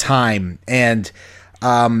period of time, and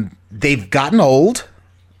they've gotten old.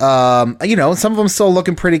 Some of them still look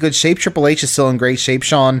in pretty good shape. Triple H is still in great shape.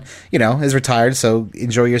 Shawn, is retired, so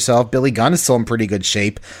enjoy yourself. Billy Gunn is still in pretty good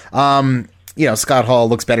shape. Scott Hall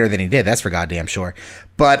looks better than he did. That's for goddamn sure.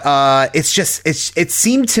 But it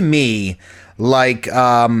seemed to me like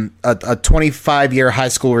a 25-year high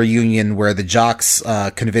school reunion where the jocks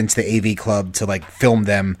convinced the AV Club to like film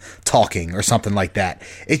them talking or something like that.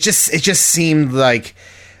 It just seemed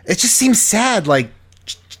sad. Like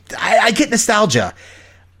I get nostalgia.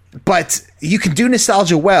 But you can do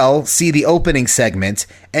nostalgia well, see the opening segment,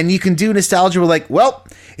 and you can do nostalgia like, well,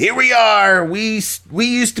 here we are. We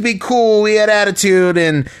used to be cool. We had attitude,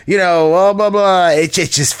 and, blah, blah, blah. It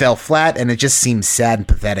just fell flat, and it just seemed sad and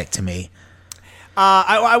pathetic to me.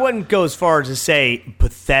 I wouldn't go as far as to say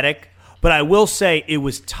pathetic, but I will say it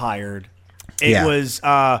was tired. It was...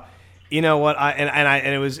 You know what?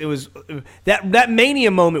 It was that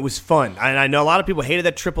Mania moment was fun. And I know a lot of people hated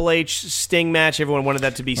that Triple H Sting match. Everyone wanted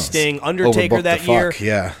that to be Sting Undertaker that year.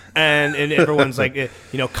 Yeah. And everyone's like,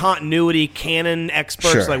 continuity canon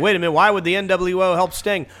experts like, wait a minute, why would the NWO help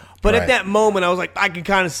Sting? But at that moment, I was like, I can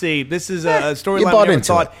kind of see this is a storyline I never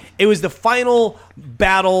thought. It was the final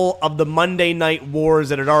battle of the Monday Night Wars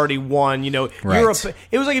that had already won. It was like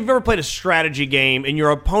if you've ever played a strategy game and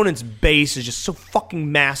your opponent's base is just so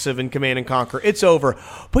fucking massive in Command and Conquer. It's over.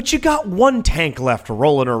 But you got one tank left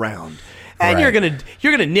rolling around. And you're gonna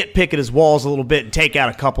nitpick at his walls a little bit and take out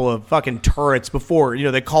a couple of fucking turrets before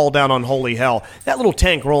they call down on holy hell. That little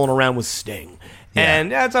tank rolling around was Sting. Yeah.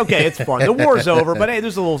 And that's okay. It's fun. The war's over, but hey,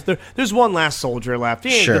 there's one last soldier left.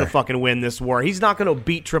 He ain't gonna fucking win this war. He's not gonna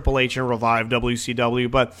beat Triple H and revive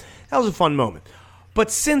WCW. But that was a fun moment.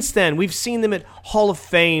 But since then, we've seen them at Hall of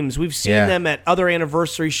Fames. We've seen them at other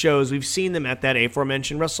anniversary shows. We've seen them at that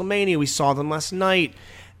aforementioned WrestleMania. We saw them last night,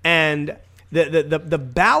 and the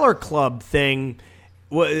Balor Club thing.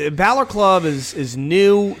 Balor Club is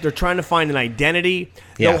new. They're trying to find an identity.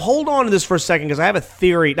 Now, hold on to this for a second because I have a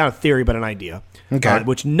theory, not a theory, but an idea. Okay.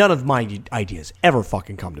 Which none of my ideas ever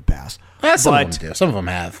fucking come to pass. Some of them do. Some of them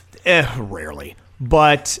have. Rarely.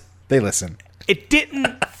 But they listen. It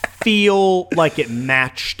didn't feel like it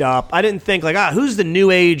matched up. I didn't think like, who's the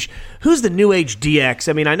new age DX?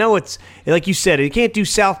 I mean, I know it's like you said, you can't do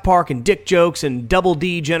South Park and dick jokes and Double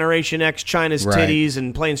D Generation X China's titties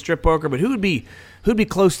and playing strip poker, but who'd be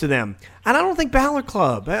close to them? And I don't think Balor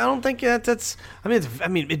Club. I don't think that's. I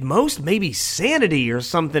mean, at most maybe Sanity or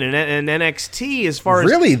something in NXT. As far as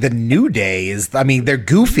really, the New Day is. I mean, they're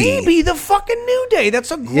goofy. Maybe the fucking New Day.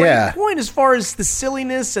 That's a great point. As far as the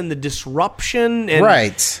silliness and the disruption,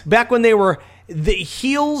 and back when they were the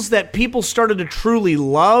heels that people started to truly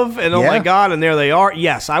love, and oh my god, and there they are.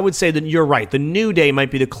 Yes, I would say that you're right. The New Day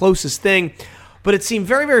might be the closest thing. But it seemed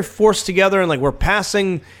very, very forced together, and like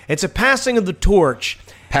it's a passing of the torch.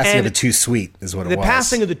 Passing of the too sweet is what it was. The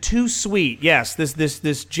passing of the too sweet, yes,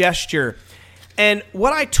 this gesture. And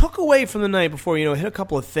what I took away from the night before, hit a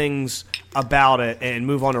couple of things about it and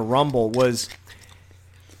move on to Rumble was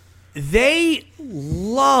they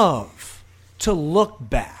love to look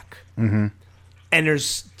back. Mm-hmm. And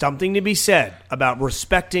there's something to be said about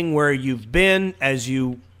respecting where you've been as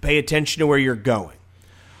you pay attention to where you're going.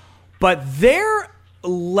 But their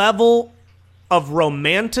level of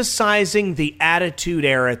romanticizing the Attitude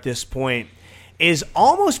Era at this point is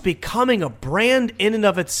almost becoming a brand in and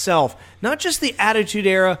of itself. Not just the Attitude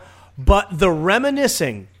Era, but the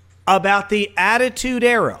reminiscing about the Attitude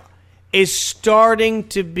Era is starting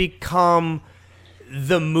to become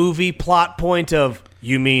the movie plot point of,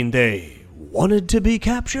 you mean they wanted to be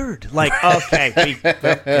captured? Like,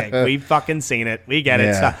 we've fucking seen it. We get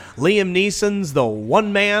it. Stop. Liam Neeson's the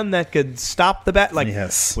one man that could stop the bat. Like,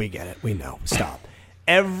 yes, we get it. We know. Stop.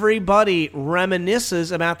 Everybody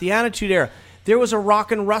reminisces about the Attitude Era. There was a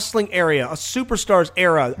rock and wrestling era, a Superstars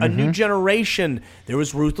era, a new generation. There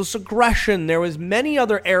was Ruthless Aggression. There was many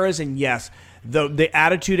other eras, and yes, the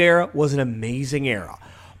Attitude Era was an amazing era.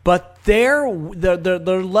 But their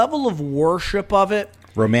level of worship of it,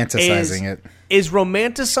 romanticizing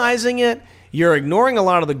it. You're ignoring a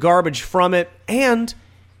lot of the garbage from it, and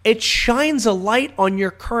it shines a light on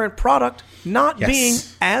your current product not being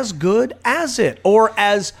as good as it, or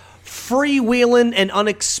as freewheeling and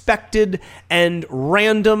unexpected and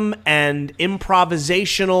random and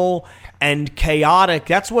improvisational and chaotic.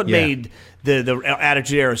 That's what made the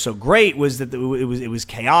Attitude Era so great, was that it was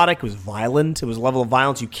chaotic, it was violent, it was a level of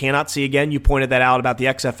violence you cannot see again. You pointed that out about the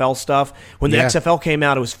XFL stuff. When the XFL came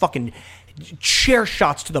out, it was fucking chair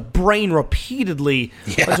shots to the brain repeatedly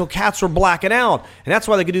until cats were blacking out. And that's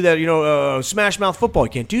why they could do that, Smash Mouth football.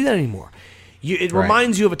 You can't do that anymore. It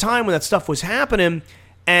reminds you of a time when that stuff was happening,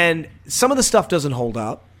 and some of the stuff doesn't hold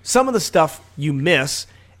up. Some of the stuff you miss,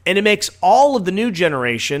 and it makes all of the new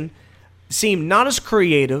generation seem not as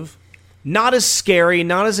creative, not as scary,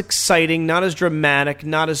 not as exciting, not as dramatic,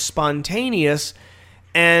 not as spontaneous,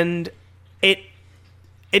 and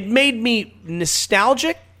it made me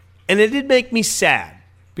nostalgic, and it did make me sad.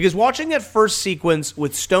 Because watching that first sequence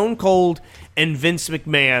with Stone Cold and Vince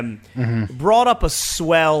McMahon brought up a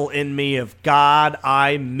swell in me of, God,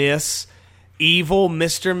 I miss evil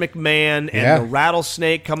Mr. McMahon and the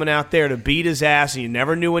rattlesnake coming out there to beat his ass, and you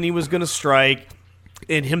never knew when he was going to strike.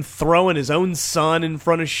 And him throwing his own son in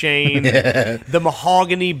front of Shane, the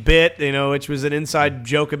mahogany bit, which was an inside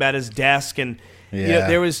joke about his desk, and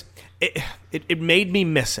there was it made me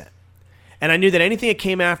miss it, and I knew that anything that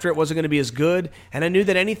came after it wasn't going to be as good, and I knew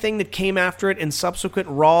that anything that came after it in subsequent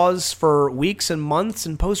Raws for weeks and months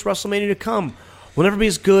and post WrestleMania to come will never be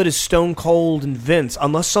as good as Stone Cold and Vince,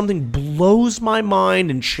 unless something blows my mind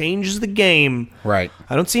and changes the game. Right.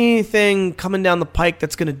 I don't see anything coming down the pike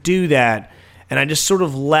that's going to do that. And I just sort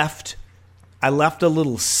of left a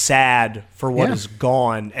little sad for what is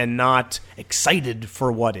gone and not excited for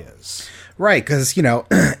what is. Right, because,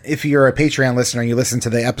 if you're a Patreon listener and you listen to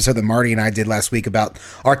the episode that Marty and I did last week about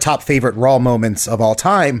our top favorite Raw moments of all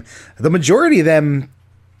time, the majority of them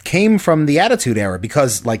came from the Attitude Era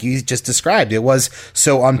because, like you just described, it was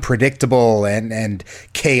so unpredictable and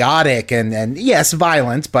chaotic and yes,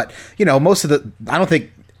 violent, but, most of I don't think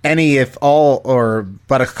any, if all,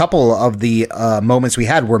 but a couple of the moments we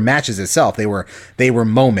had were matches itself. They were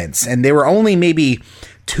moments, and there were only maybe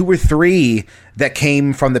 2 or 3 that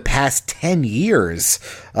came from the past 10 years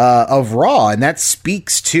of Raw, and that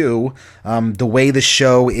speaks to the way the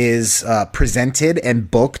show is presented and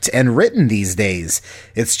booked and written these days.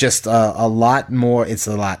 It's just a lot more. It's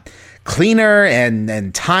a lot cleaner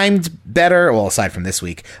and timed better. Well, aside from this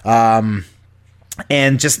week.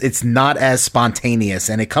 And just, it's not as spontaneous,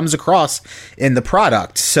 and it comes across in the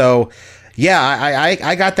product. So, yeah,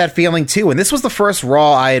 I got that feeling too. And this was the first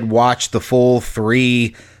Raw I had watched the full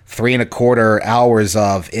 3.25 hours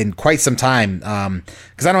of in quite some time.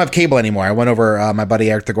 Because I don't have cable anymore. I went over my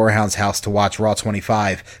buddy Eric the Gorehound's house to watch Raw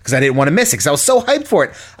 25 because I didn't want to miss it because I was so hyped for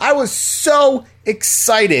it. I was so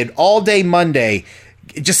excited all day Monday.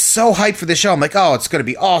 Just so hyped for the show. I'm like, oh, it's going to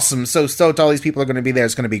be awesome. So stoked all these people are going to be there.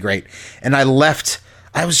 It's going to be great. And I left.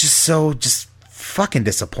 I was just fucking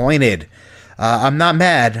disappointed. I'm not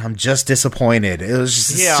mad. I'm just disappointed. It was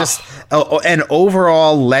just an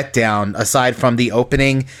overall letdown, aside from the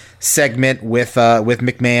opening segment with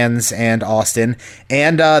McMahon's and Austin,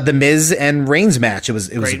 and the Miz and Reigns match. It was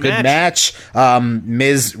a good match.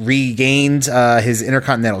 Miz regained his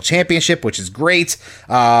Intercontinental Championship, which is great.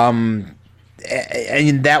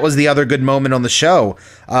 And that was the other good moment on the show.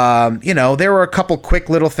 There were a couple quick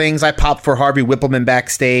little things. I popped for Harvey Whippleman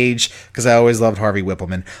backstage because I always loved Harvey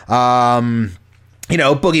Whippleman.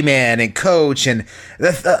 Boogeyman and Coach. And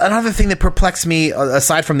another thing that perplexed me,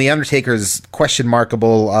 aside from the Undertaker's question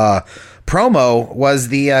markable promo, was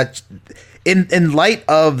the in light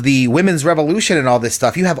of the women's revolution and all this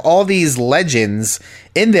stuff, you have all these legends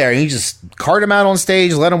in there, and you just cart them out on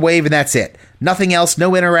stage, let them wave, and that's it. Nothing else,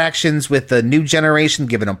 no interactions with the new generation,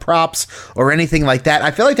 giving them props or anything like that.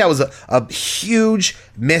 I feel like that was a huge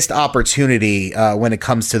missed opportunity when it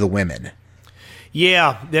comes to the women.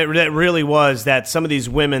 Yeah, that really was. That some of these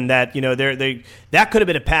women that that could have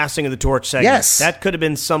been a passing of the torch segment. Yes, that could have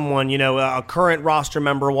been someone, a current roster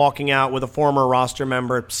member walking out with a former roster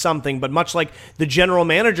member, something. But much like the general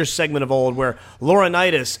manager segment of old, where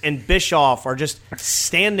Laurinaitis and Bischoff are just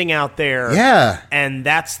standing out there. Yeah, and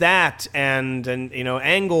that's that. And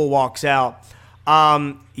Angle walks out.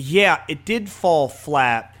 It did fall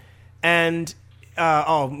flat. And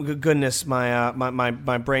goodness,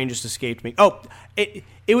 my brain just escaped me.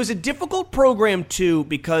 It was a difficult program too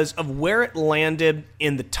because of where it landed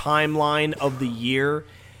in the timeline of the year.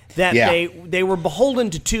 That they were beholden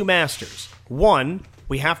to 2 masters. 1,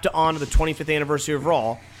 we have to honor the 25th anniversary of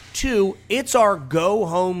Raw. 2, it's our go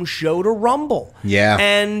home show to Rumble. Yeah,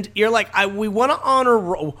 and you're like, we want to honor.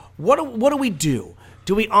 What do we do?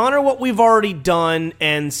 Do we honor what we've already done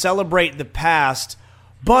and celebrate the past?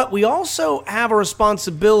 But we also have a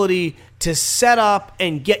responsibility to set up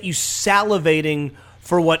and get you salivating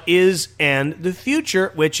for what is and the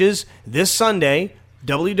future, which is this Sunday,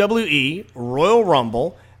 WWE Royal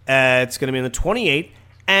Rumble. It's going to be on the 28th,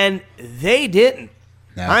 and they didn't.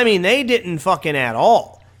 No. I mean, they didn't fucking at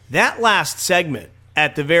all. That last segment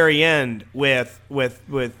at the very end with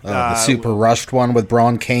the super rushed one with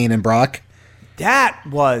Braun, Kane, and Brock. That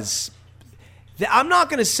was. I'm not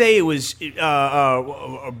going to say it was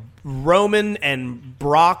Roman and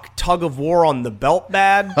Brock tug of war on the belt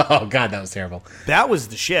bad. Oh God, that was terrible. That was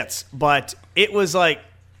the shits. But it was like,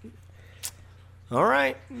 all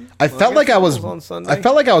right. I felt like I was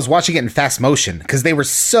watching it in fast motion because they were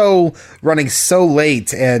running so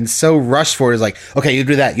late and so rushed for it. It's like, okay, you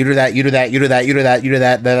do that, you do that, you do that, you do that, you do that, you do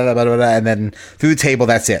that, blah, blah, blah, blah, and then through the table,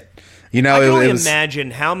 that's it. You know, I can only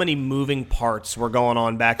imagine how many moving parts were going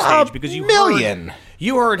on backstage because you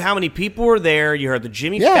heard how many people were there. You heard the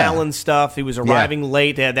Jimmy Fallon stuff. He was arriving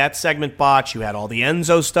late. They had that segment botched. You had all the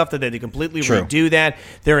Enzo stuff that they had to completely redo that.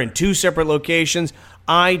 They're in 2 separate locations.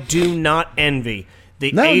 I do not envy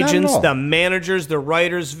the agents, the managers, the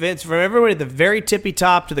writers, Vince, from everybody at the very tippy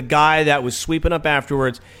top to the guy that was sweeping up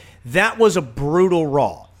afterwards. That was a brutal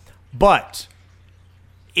Raw. But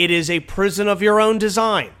it is a prison of your own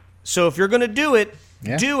design. So if you're going to do it,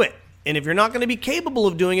 do it. And if you're not going to be capable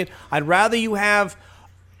of doing it, I'd rather you have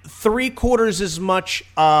 3/4 as much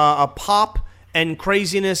a pop and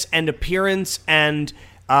craziness and appearance and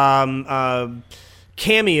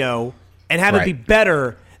cameo and have it be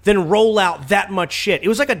better than roll out that much shit. It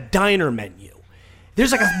was like a diner menu.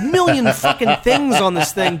 There's like a million fucking things on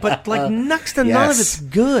this thing, but like next to none of it's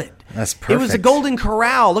good. That's perfect. It was the Golden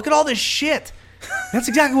Corral. Look at all this shit. That's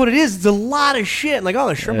exactly what it is. It's a lot of shit. Like, oh,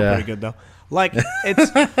 the shrimp are pretty good, though. Like,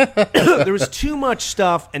 there was too much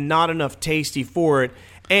stuff and not enough tasty for it.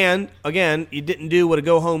 And, again, you didn't do what a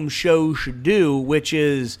go-home show should do, which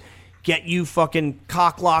is get you fucking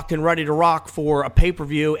cock-locked and ready to rock for a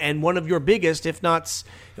pay-per-view and one of your biggest, if not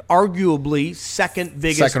arguably second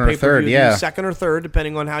biggest second or third, second or third,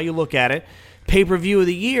 depending on how you look at it, pay-per-view of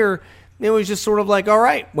the year. It was just sort of like, all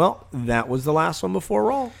right, well, that was the last one before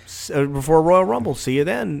Royal Rumble. See you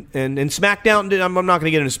then. And SmackDown, I'm not going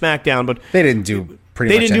to get into SmackDown, but they didn't do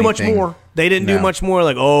much more. They didn't do much more.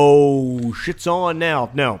 Like, oh, shit's on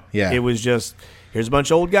now. No, it was just here's a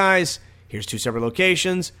bunch of old guys. Here's 2 separate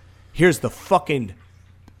locations. Here's the fucking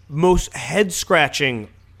most head scratching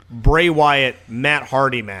Bray Wyatt Matt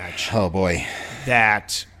Hardy match. Oh boy,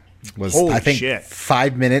 that was holy I think shit.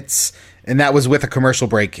 5 minutes. And that was with a commercial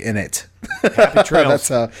break in it. Happy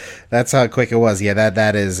trails. that's how quick it was. Yeah,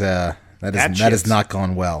 that is not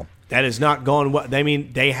gone well. That is not gone well. I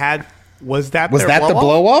mean, they had was that the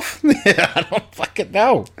blow off? I don't fucking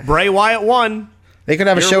know. Bray Wyatt won. They could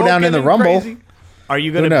have a showdown in the Rumble. Crazy. Are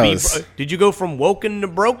you going to be? Did you go from woken to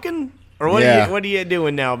broken, or what are you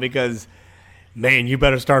doing now? Because man, you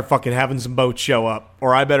better start fucking having some boats show up,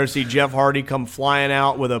 or I better see Jeff Hardy come flying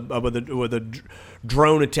out with a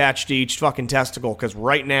drone attached to each fucking testicle, because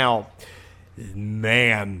right now,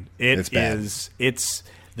 man, it's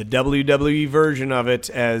the WWE version of it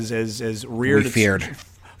as reared its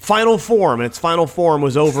final form, and its final form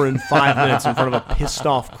was over in 5 minutes in front of a pissed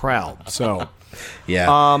off crowd. So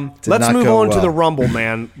let's move on to the Rumble,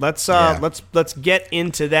 man. Let's get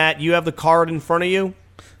into that. You have the card in front of you?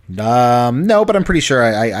 No, but I'm pretty sure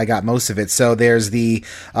I got most of it. So there's the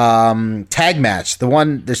tag match.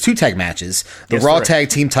 There's 2 tag matches. The Raw Tag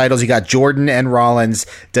Team titles. You got Jordan and Rollins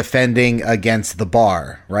defending against The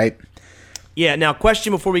Bar, right? Yeah. Now,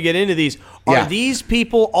 question before we get into these: are these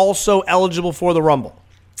people also eligible for the Rumble?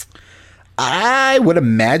 I would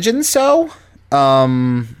imagine so.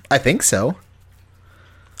 I think so.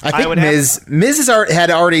 I think Miz had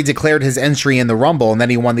already declared his entry in the Rumble, and then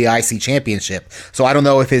he won the IC Championship. So I don't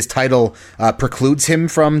know if his title precludes him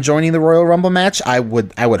from joining the Royal Rumble match. I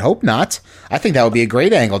would hope not. I think that would be a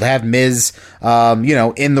great angle to have Miz,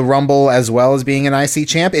 in the Rumble as well as being an IC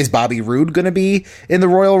champ. Is Bobby Roode going to be in the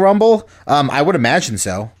Royal Rumble? I would imagine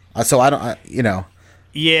so. So I don't,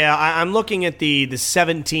 Yeah, I'm looking at the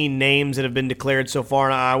 17 names that have been declared so far,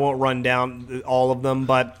 and I won't run down all of them,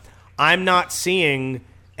 but I'm not seeing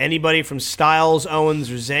anybody from Styles, Owens,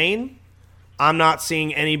 or Zayn. I'm not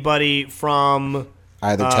seeing anybody from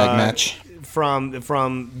either tag match from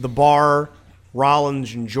The Bar,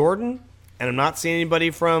 Rollins, and Jordan, and I'm not seeing anybody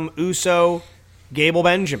from Uso, Gable,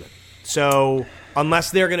 Benjamin. So unless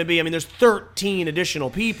they're going to be, there's 13 additional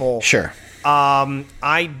people. Sure.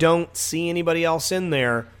 I don't see anybody else in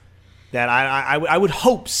there that I would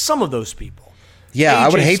hope some of those people. Yeah, I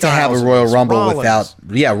would hate Styles, to have a Royal Rumble Rollins.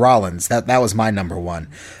 without Rollins. That was my number one.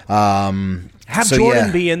 Have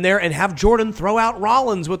Jordan be in there and have Jordan throw out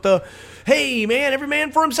Rollins with the hey, man, every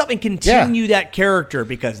man for himself, and continue that character,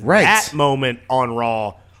 because that moment on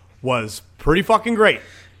Raw was pretty fucking great.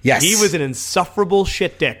 Yes. He was an insufferable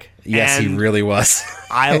shit dick. Yes, he really was.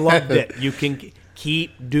 I loved it. You can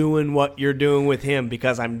keep doing what you're doing with him,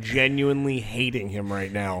 because I'm genuinely hating him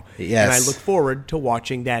right now. Yes. And I look forward to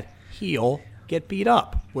watching that heel get beat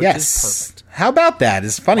up, which is perfect. How about that?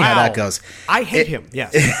 It's funny how that goes. I hate him,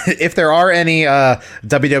 yes. If there are any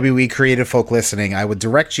WWE creative folk listening, I would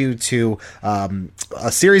direct you to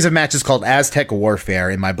a series of matches called Aztec Warfare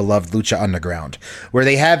in my beloved Lucha Underground, where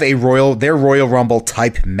they have their Royal Rumble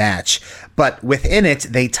type match. But within it,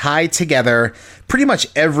 they tie together pretty much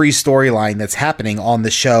every storyline that's happening on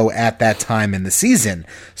the show at that time in the season.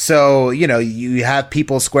 So, you have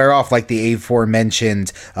people square off like the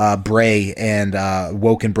aforementioned Bray and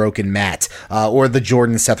Woke and Broken Matt, or the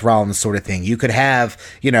Jordan Seth Rollins sort of thing. You could have,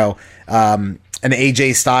 an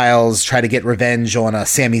AJ Styles try to get revenge on a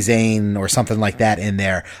Sami Zayn or something like that in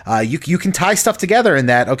there. You can tie stuff together in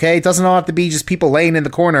that, okay? It doesn't all have to be just people laying in the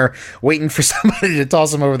corner waiting for somebody to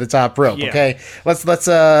toss them over the top rope, okay? Let's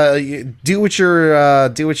do what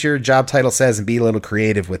your job title says and be a little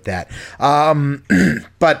creative with that.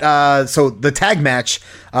 But so the tag match,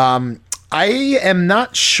 I am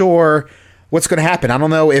not sure what's going to happen. I don't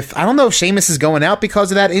know if Sheamus is going out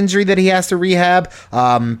because of that injury that he has to rehab.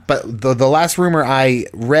 But the last rumor I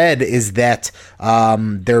read is that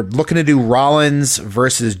they're looking to do Rollins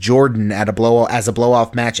versus Jordan as a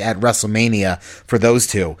blow-off match at WrestleMania for those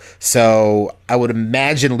two. So I would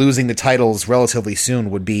imagine losing the titles relatively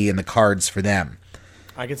soon would be in the cards for them.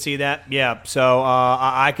 I could see that. Yeah. So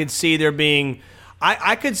I could see there being,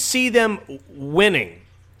 I could see them winning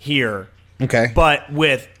here. Okay. But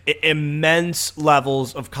with immense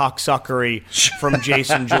levels of cocksuckery from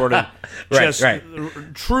Jason Jordan. right.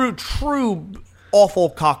 True awful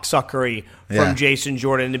cocksuckery from Jason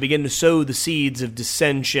Jordan to begin to sow the seeds of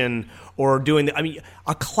dissension or doing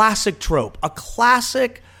a classic trope, a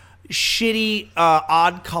classic shitty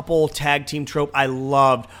odd couple tag team trope I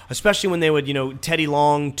loved, especially when they would, Teddy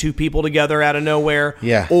Long, two people together out of nowhere,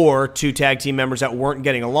 or two tag team members that weren't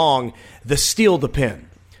getting along, the steal the pin.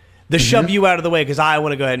 The shove you out of the way because I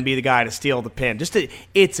want to go ahead and be the guy to steal the pin.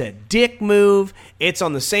 It's a dick move. It's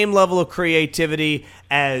on the same level of creativity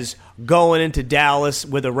as going into Dallas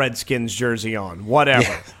with a Redskins jersey on.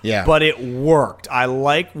 Whatever. Yeah. But it worked. I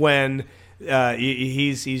like when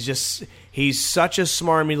he's such a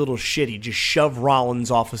smarmy little shit. He just shove Rollins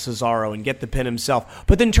off of Cesaro and get the pin himself,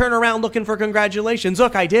 but then turn around looking for congratulations.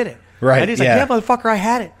 Look, I did it. Right. And he's like, yeah, motherfucker, I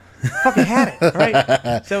had it. Fucking had it,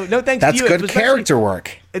 right? So no thanks to you. That's good character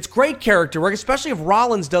work. It's great character work, especially if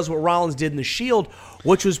Rollins does what Rollins did in the Shield,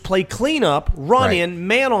 which was play cleanup, run in,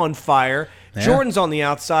 man on fire. Yeah. Jordan's on the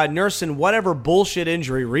outside, nursing whatever bullshit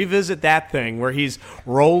injury. Revisit that thing where he's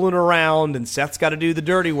rolling around and Seth's got to do the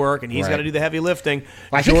dirty work and he's got to do the heavy lifting.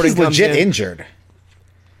 I think he's legit injured.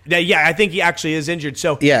 Yeah, I think he actually is injured.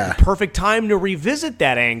 So perfect time to revisit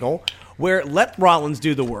that angle where let Rollins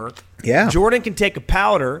do the work. Yeah. Jordan can take a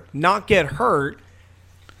powder, not get hurt.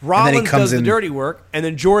 Rollins does the dirty work, and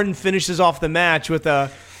then Jordan finishes off the match with a,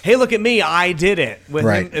 hey, look at me, I did it. With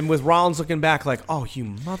him, and with Rollins looking back like, oh, you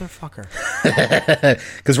motherfucker.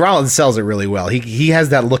 Because Rollins sells it really well. He has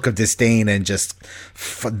that look of disdain and just,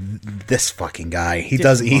 this fucking guy.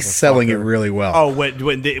 He's selling it really well. Oh,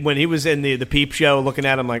 when he was in the peep show looking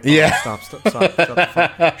at him like, oh, stop, shut the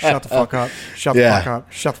fuck up.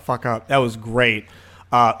 Shut the fuck up. That was great.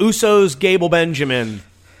 Usos, Gable Benjamin.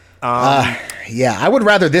 I would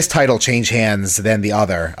rather this title change hands than the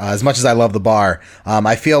other. As much as I love the Bar,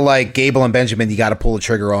 I feel like Gable and Benjamin, you got to pull the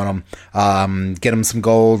trigger on them. Get them some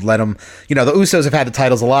gold. Let them. The Usos have had the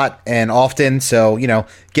titles a lot and often, so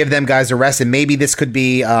give them guys a rest. And maybe this could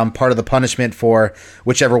be part of the punishment for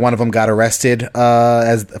whichever one of them got arrested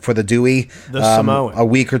as for the Dewey Samoan a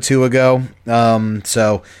week or two ago.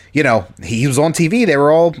 So he was on TV. They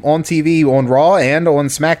were all on TV on Raw and on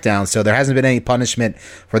SmackDown. So there hasn't been any punishment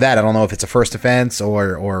for that. I don't know if it's a first offense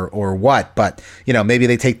or what, but maybe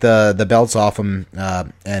they take the belts off them,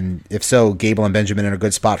 and if so, Gable and Benjamin are in a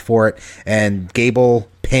good spot for it. And Gable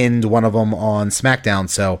pinned one of them on SmackDown,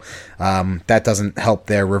 so that doesn't help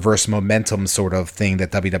their reverse momentum sort of thing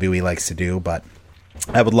that WWE likes to do. But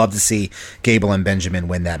I would love to see Gable and Benjamin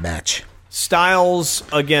win that match. Styles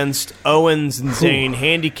against Owens and Zayn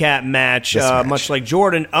handicap match, much like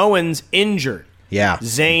Jordan. Owens injured. Yeah,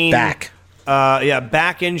 Zayn back.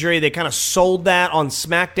 Back injury. They kind of sold that on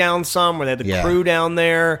SmackDown some, where they had the crew down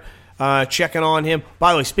there checking on him.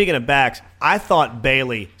 By the way, speaking of backs, I thought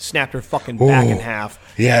Bayley snapped her fucking back in half.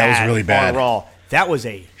 Yeah, that was really bad. On Raw. That was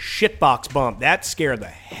a shitbox bump. That scared the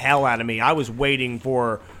hell out of me. I was waiting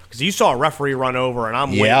for because you saw a referee run over, and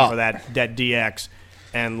I'm Yeah. waiting for that DX.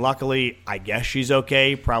 And luckily, I guess she's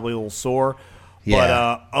okay. Probably a little sore.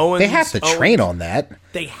 Yeah. But Owens, they have to train on that.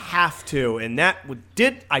 They have to, and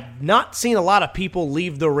I've not seen a lot of people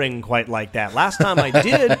leave the ring quite like that. Last time I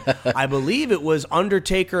did, I believe it was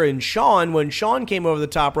Undertaker and Shawn, when Shawn came over the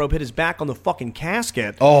top rope, hit his back on the fucking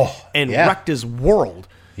casket, and wrecked his world.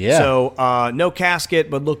 Yeah. So no casket,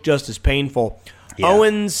 but looked just as painful. Yeah.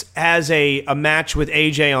 Owens has a match with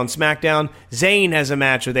AJ on SmackDown. Zayn has a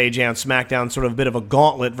match with AJ on SmackDown, sort of a bit of a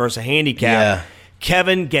gauntlet versus a handicap. Yeah.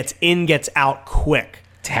 Kevin gets in, gets out quick.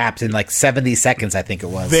 Tapped in like 70 seconds, I think it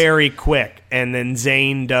was. Very quick. And then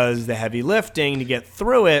Zayn does the heavy lifting to get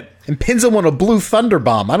through it. And pins him on a Blue Thunder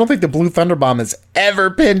Bomb. I don't think the Blue Thunder Bomb has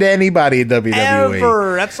ever pinned anybody in WWE.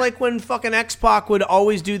 Ever. That's like when fucking X-Pac would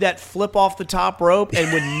always do that flip off the top rope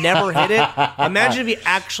and would never hit it. Imagine if he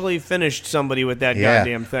actually finished somebody with that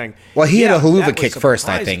goddamn thing. Well, he had a haluva kick first,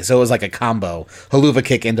 I think. So it was like a combo. Haluva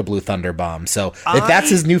kick into Blue Thunder Bomb. So if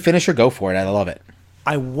that's his new finisher, go for it. I love it.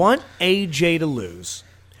 I want AJ to lose.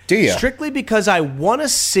 Do you? Strictly because I want to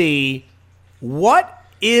see what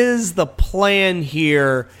is the plan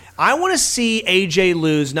here. I want to see AJ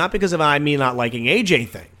lose, not because of me not liking AJ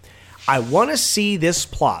thing. I want to see this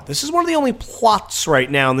plot. This is one of the only plots right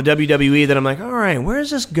now in the WWE that I'm like, all right, where is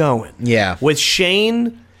this going? Yeah. With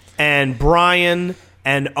Shane and Bryan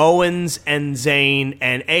and Owens and Zayn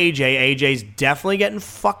and AJ. AJ's definitely getting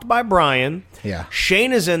fucked by Bryan. Yeah.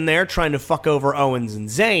 Shane is in there trying to fuck over Owens and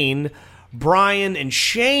Zayn. Bryan and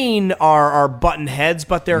Shane are button heads,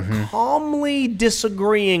 but they're calmly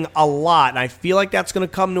disagreeing a lot. And I feel like that's going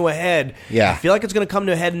to come to a head. Yeah. I feel like it's going to come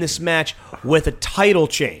to a head in this match with a title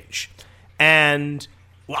change. And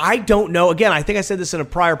I don't know. Again, I think I said this in a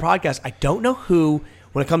prior podcast. I don't know who,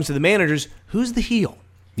 when it comes to the managers, who's the heel.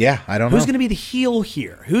 Yeah, I don't know. Who's going to be the heel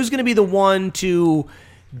here? Who's going to be the one to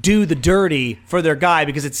do the dirty for their guy?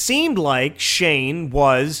 Because it seemed like Shane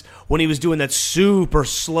was, when he was doing that super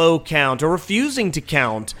slow count or refusing to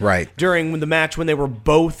count during the match when they were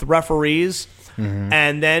both referees.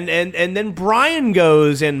 And then Bryan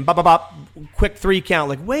goes and bop, bop, bop, quick 3 count.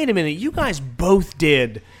 Like, wait a minute, you guys both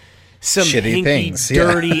did some shitty hinky, things.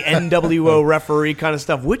 dirty NWO referee kind of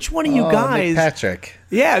stuff. Which one of you guys? Nick Patrick.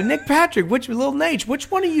 Yeah, Nick Patrick. Little Nate. Which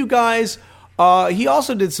one of you guys? He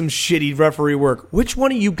also did some shitty referee work. Which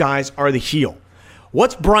one of you guys are the heel?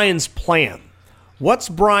 What's Bryan's plan? Why is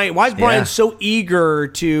Bryan so eager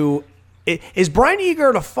to? Is Bryan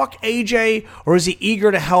eager to fuck AJ, or is he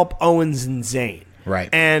eager to help Owens and Zayn? Right.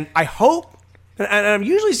 And I hope. And I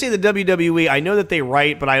usually say the WWE, I know that they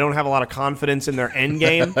write, but I don't have a lot of confidence in their end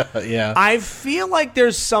game. Yeah. I feel like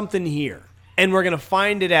there's something here, and we're going to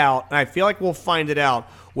find it out, and I feel like we'll find it out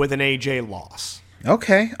with an AJ loss.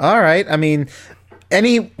 Okay. All right. I mean,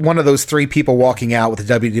 any one of those 3 people walking out with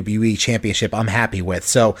the WWE Championship, I'm happy with.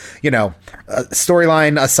 So,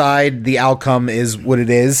 storyline aside, the outcome is what it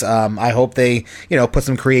is. I hope they, put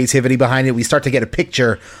some creativity behind it. We start to get a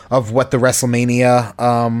picture of what the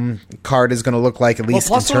WrestleMania card is going to look like, at least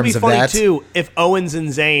in terms of that. Plus, it'll be funny, too, if Owens and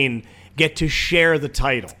Zayn get to share the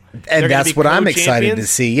title. And that's what I'm excited to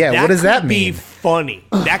see. Yeah, what does that mean?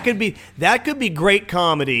 That could be funny. That could be great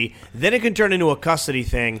comedy. Then it can turn into a custody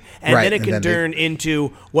thing, and then it can turn into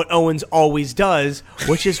what Owens always does,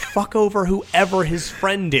 which is fuck over whoever his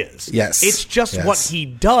friend is. Yes, it's just what he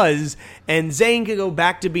does. And Zayn can go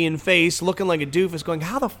back to being face, looking like a doofus, going,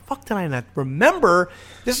 "How the fuck did I not remember?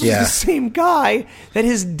 This was the same guy that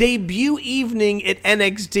his debut evening at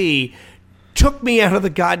NXT took me out of the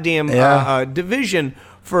goddamn division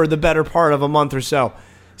for the better part of a month or so."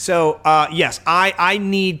 So, yes, I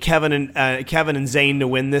need Kevin and Zayn to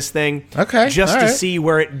win this thing. Okay, just to see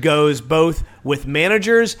where it goes, both with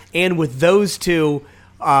managers and with those two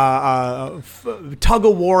tug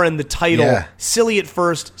of war in the title. Yeah. Silly at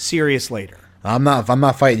first, serious later. I'm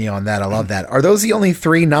not fighting you on that. I love that. Are those the only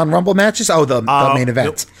 3 non-Rumble matches? Oh, the main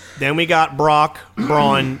event. Then we got Brock,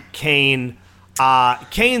 Braun, Kane.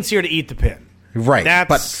 Kane's here to eat the pin. Right,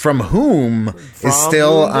 but from whom is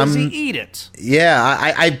still? Does he eat it?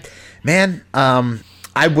 Yeah,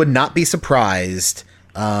 I would not be surprised.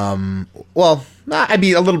 Well, I'd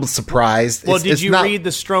be a little bit surprised. Well, did you read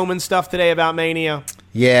the Strowman stuff today about Mania?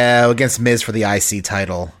 Yeah, against Miz for the IC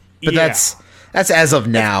title, but that's as of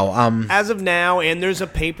now. As of now, and there's a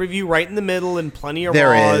pay-per-view right in the middle, and plenty of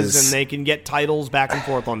there Raws, is. And they can get titles back and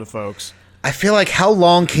forth on the folks. I feel like, how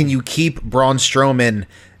long can you keep Braun Strowman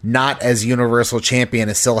not as Universal Champion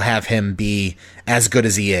and still have him be as good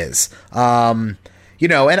as he is?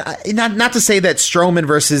 and not to say that Strowman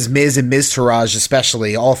versus Miz and Miztourage,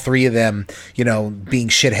 especially, all three of them, being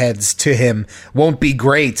shitheads to him, won't be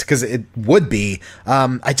great, because it would be.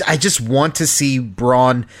 I just want to see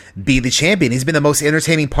Braun be the champion. He's been the most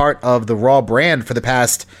entertaining part of the Raw brand for the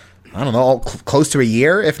past, I don't know, close to a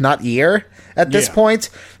year, if not year at this point.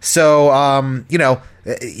 So,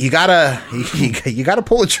 you gotta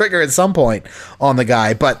pull the trigger at some point on the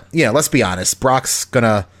guy. But let's be honest, Brock's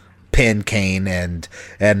gonna pin Kane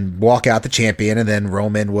and walk out the champion, and then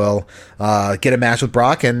Roman will get a match with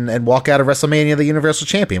Brock and walk out of WrestleMania the Universal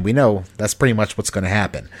Champion. We know that's pretty much what's going to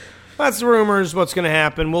happen. That's the rumors. What's going to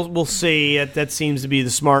happen? We'll see. That seems to be the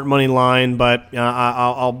smart money line, but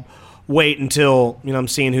I'll wait until I'm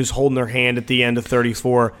seeing who's holding their hand at the end of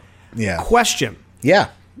 34. Yeah. Question. Yeah.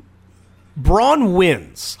 Braun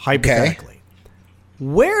wins, hypothetically. Okay.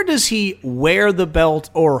 Where does he wear the belt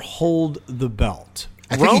or hold the belt?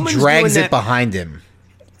 I think Roman's he drags it behind him.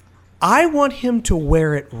 I want him to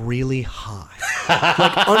wear it really high.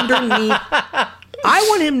 Like underneath. I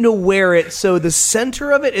want him to wear it so the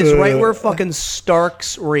center of it is right where fucking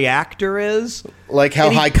Stark's reactor is. Like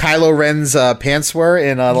how high Kylo Ren's pants were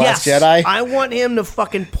in Last Jedi? I want him to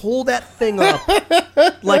fucking pull that thing up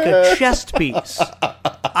like a chest piece.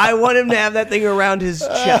 I want him to have that thing around his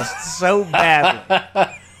chest so badly.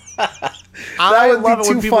 That would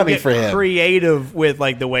be too funny for him. Creative with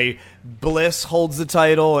like the way Bliss holds the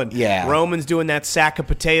title, and Roman's doing that sack of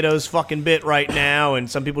potatoes fucking bit right now, and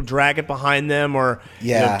some people drag it behind them, or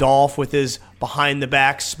Dolph with his behind the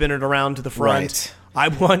back, spin it around to the front. Right.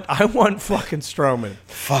 I want fucking Strowman.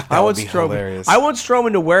 Fuck, that would be hilarious. I want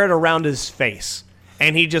Strowman to wear it around his face,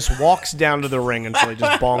 and he just walks down to the ring until he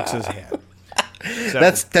just bonks his head. So.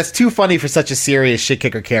 That's too funny for such a serious shit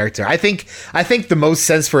kicker character. I think the most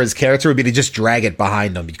sense for his character would be to just drag it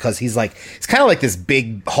behind him, because he's kind of like this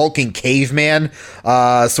big hulking caveman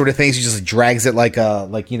sort of thing. So he just drags it like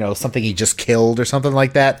something he just killed or something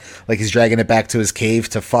like that. Like he's dragging it back to his cave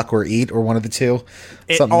to fuck or eat, or one of the two.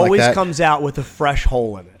 It always comes out with a fresh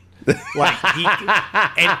hole in it. Like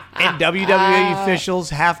and WWE officials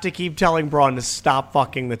have to keep telling Braun to stop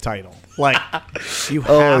fucking the title. Like, you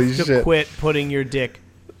have to quit putting your dick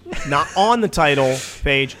not on the title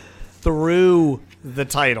page, through the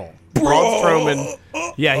title. Braun Strowman,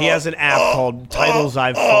 he has an app called Titles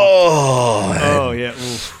I've Fucked. Oh yeah,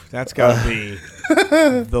 oof, that's gotta be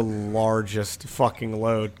the largest fucking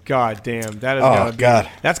load. God damn, that is gotta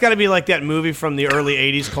be. That's gotta be like that movie from the early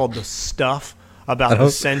 '80s called The Stuff, about the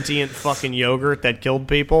sentient fucking yogurt that killed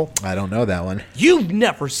people. I don't know that one. You've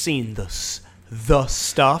never seen The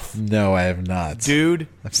Stuff? No, I have not. Dude,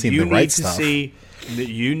 I've seen The Right Stuff.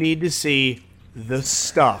 You need to see The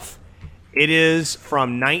Stuff. It is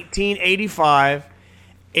from 1985.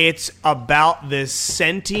 It's about this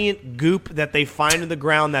sentient goop that they find in the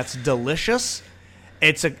ground that's delicious.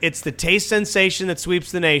 It's the taste sensation that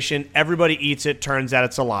sweeps the nation. Everybody eats it. Turns out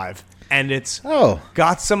it's alive. And it's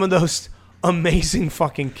got some of those amazing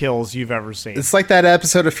fucking kills you've ever seen. It's like that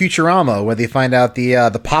episode of Futurama where they find out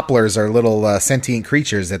the poplars are little sentient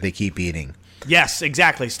creatures that they keep eating. Yes,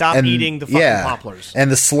 exactly. Stop eating the fucking poplars.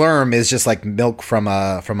 And the slurm is just like milk from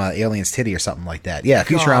a alien's titty or something like that. Yeah,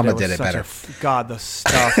 Futurama did it better. The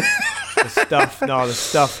stuff. The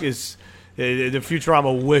stuff is... The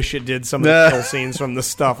Futurama wish it did some of the kill scenes from The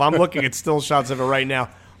Stuff. I'm looking at still shots of it right now,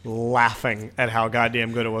 laughing at how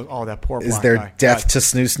goddamn good it was. Oh, that poor black guy. Is there death to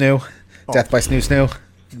Snoo Snoo? Death by Snoo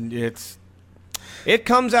Snoo? It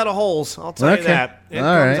comes out of holes. I'll tell you that. It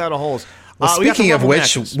comes out of holes. Well, speaking of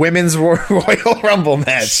which, matches. Women's Royal Rumble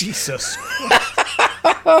match. Jesus.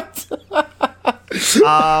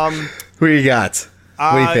 Who you got?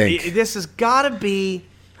 What do you think? This has got to be...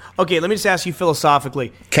 Okay, let me just ask you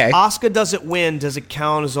philosophically. Okay. Asuka doesn't win. Does it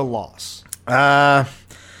count as a loss?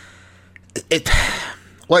 It's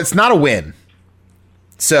not a win.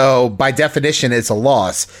 So, by definition, it's a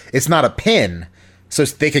loss. It's not a pin. So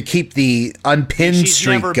they could keep the unpinned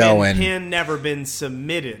streak going. She's never been pinned, never been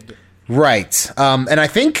submitted. Right. And I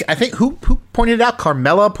think who pointed it out?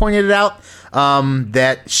 Carmella pointed it out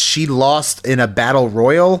that she lost in a battle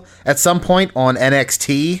royal at some point on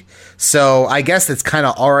NXT. So I guess it's kind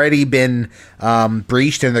of already been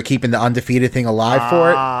breached, and they're keeping the undefeated thing alive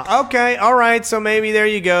for it. Okay. All right. So maybe there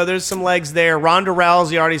you go. There's some legs there. Ronda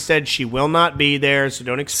Rousey already said she will not be there, so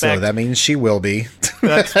don't expect. So that means she will be.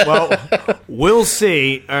 Well, we'll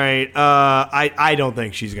see. All right. I don't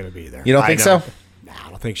think she's going to be there. You don't think so? I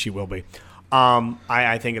don't think she will be.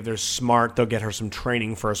 I think if they're smart, they'll get her some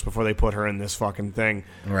training first before they put her in this fucking thing.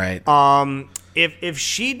 Right. If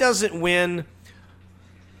she doesn't win,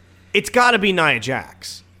 it's got to be Nia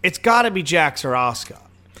Jax. It's got to be Jax or Asuka.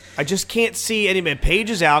 I just can't see anybody. Paige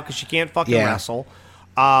is out because she can't fucking wrestle.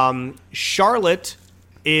 Charlotte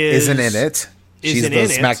isn't in it. She's the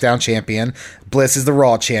SmackDown champion. Bliss is the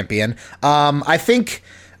Raw champion. I think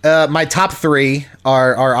my top 3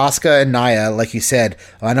 are Asuka and Nia, like you said.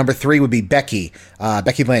 Number 3 would be Becky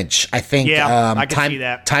Lynch. I think I can see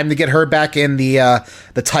that. Time to get her back in the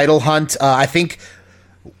title hunt. I think.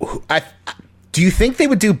 Do you think they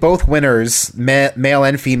would do both winners, male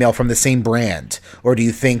and female, from the same brand, or do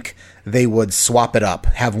you think they would swap it up,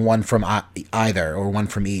 have one from either or one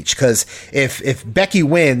from each? Because if Becky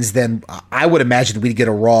wins, then I would imagine we'd get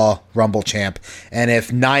a Raw Rumble champ, and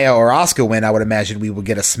if Nia or Asuka win, I would imagine we would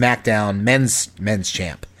get a SmackDown men's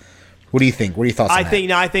champ. What do you think? What are your thoughts on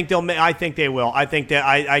that? I think they will. I think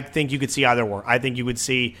you could see either or. I think you would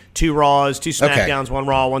see 2 Raws, 2 SmackDowns, 1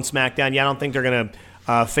 Raw, 1 SmackDown. Yeah, I don't think they're going to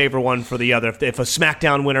favor one for the other. If a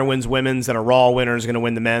SmackDown winner wins women's, then a Raw winner is going to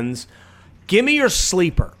win the men's. Give me your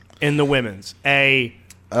sleeper in the women's. Wouldn't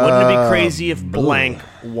it be crazy if blank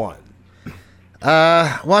won?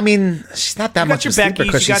 Well, I mean, she's not that much of a sleeper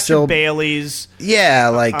because she's still your Baileys. Yeah,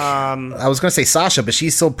 like I was going to say Sasha, but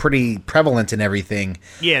she's still pretty prevalent in everything.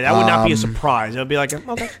 Yeah, that would not be a surprise. It would be like,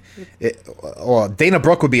 okay. Well, Dana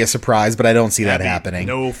Brooke would be a surprise, but I don't see that happening.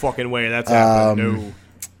 No fucking way that's happening. No.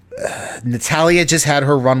 Natalia just had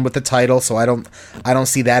her run with the title, so I don't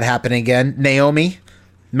see that happening again. Naomi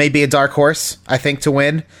may be a dark horse, I think, to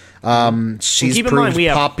win. She's proved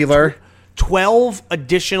popular. 12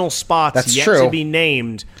 additional spots That's yet true. to be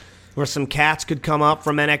named, where some cats could come up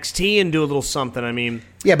from NXT and do a little something. I mean,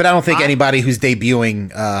 yeah, but I don't think anybody who's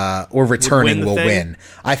debuting or returning will win.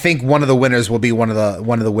 I think one of the winners will be one of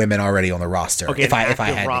the women already on the roster. Okay, if I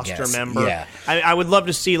had roster to guess. member. Yeah. I would love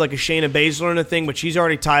to see like a Shayna Baszler in a thing, but she's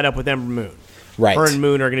already tied up with Ember Moon. Right. Her and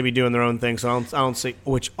Moon are going to be doing their own thing, so I don't see.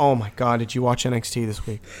 Which, oh my god, did you watch NXT this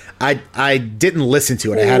week? I didn't listen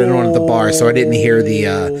to it. I had it on at the bar, so I didn't hear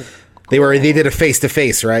the. They did a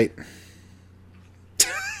face-to-face, right?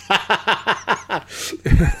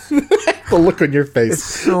 The look on your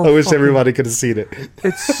face. I wish everybody could have seen it.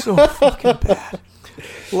 It's so fucking bad.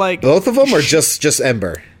 Like both of them, or just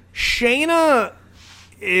Ember? Shayna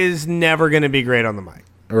is never going to be great on the mic.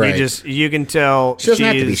 Right. You can tell she doesn't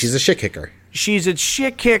have to be. She's a shit kicker. She's a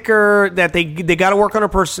shit kicker that they got to work on her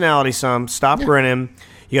personality some. Stop grinning.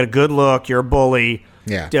 You got a good look. You're a bully.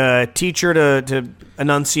 Yeah. Teach her to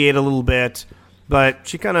enunciate a little bit, but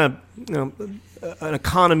she kind of an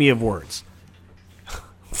economy of words.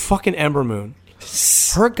 Fucking Ember Moon.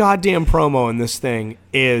 Her goddamn promo in this thing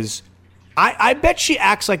is... I bet she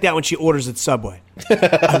acts like that when she orders at Subway.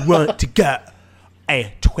 I want to get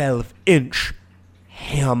a 12-inch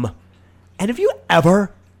ham. And if you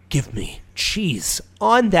ever give me cheese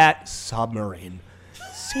on that submarine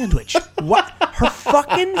sandwich, what? Her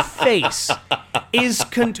fucking face is...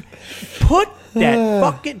 put that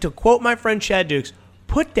fucking... To quote my friend Chad Dukes,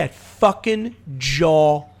 put that fucking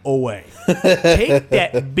jaw away. Take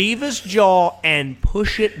that Beavis jaw and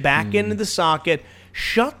push it back into the socket.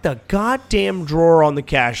 Shut the goddamn drawer on the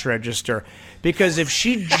cash register. Because if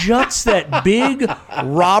she juts that big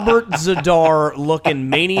Robert Zadar looking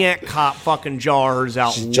maniac cop fucking jaw of hers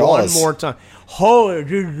out one more time. Oh, if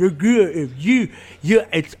you,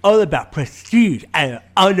 it's all about prestige and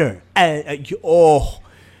honor. And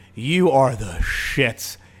you are the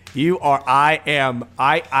shits. You are. I am.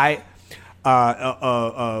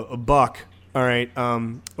 Buck. All right.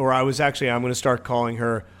 Or I was actually. I'm going to start calling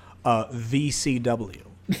her VCW.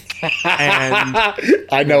 And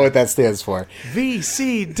I know what that stands for.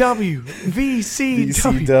 VCW.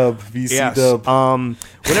 VC dub. Yes. Dub.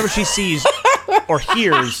 Whenever she sees or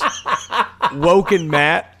hears Woken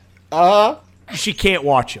Matt, she can't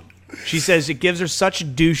watch him. She says it gives her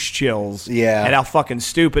such douche chills at how fucking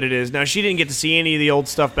stupid it is. Now, she didn't get to see any of the old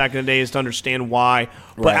stuff back in the days to understand why.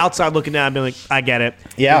 But outside looking down, I'd be like, I get it.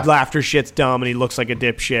 Yeah. His laughter shit's dumb, and he looks like a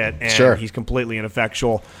dipshit, and he's completely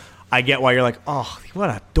ineffectual. I get why you're like, oh, what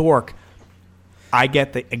a dork. I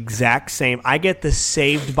get the exact same. I get the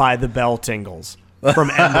Saved by the Bell tingles from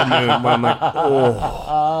Ember Moon when I'm like,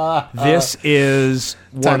 oh, this is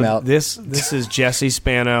this is Jesse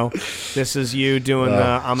Spano. This is you doing the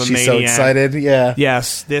I'm a she's maniac. So excited, yeah.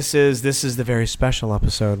 Yes, this is the very special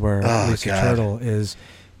episode where Lisa Turtle is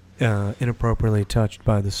inappropriately touched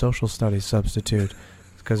by the social studies substitute.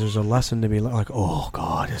 Because there's a lesson to be like, oh,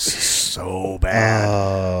 God, this is so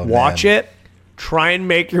bad. Watch it. Try and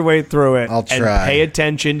make your way through it. I'll try. And pay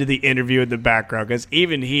attention to the interview in the background. Because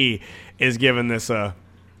even he is giving this a...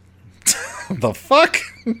 The fuck?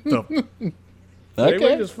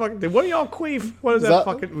 Okay. Just fucking, what do y'all queef? What is that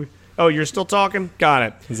fucking... Oh, you're still talking? Got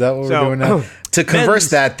it. Is that what we're doing now? To converse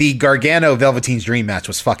that, the Gargano Velveteen's Dream match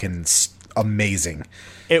was fucking amazing.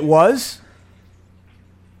 It was?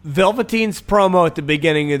 Velveteen's promo at the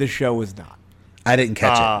beginning of the show was not. I didn't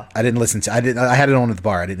catch it. I didn't listen to it. I had it on at the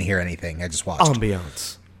bar. I didn't hear anything. I just watched.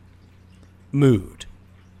 Ambiance. Mood.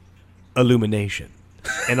 Illumination.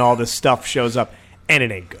 And all this stuff shows up. And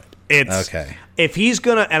it ain't good. It's okay. If he's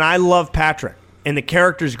going to... And I love Patrick. And the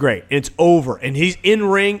character's great. It's over. And he's in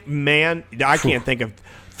ring. Man, I can't think of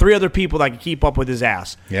 3 other people that can keep up with his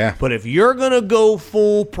ass. Yeah. But if you're going to go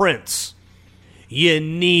full Prince... You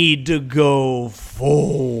need to go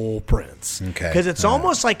full Prince. Okay. Because it's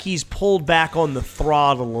almost like he's pulled back on the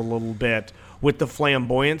throttle a little bit with the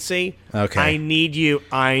flamboyancy. Okay. I need you.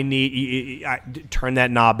 Turn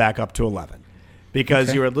that knob back up to 11.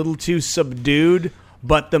 Because you're a little too subdued,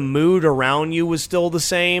 but the mood around you was still the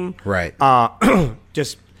same. Right. The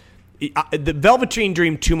Velveteen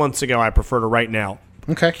Dream 2 months ago, I prefer to right now.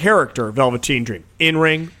 Okay. Character, Velveteen Dream.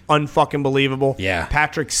 In-ring, unfucking believable. Yeah.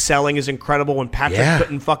 Patrick's selling is incredible. When Patrick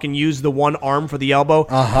couldn't fucking use the one arm for the elbow,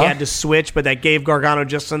 he had to switch, but that gave Gargano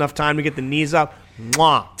just enough time to get the knees up.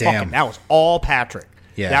 Mwah. Damn. Fucking, that was all Patrick.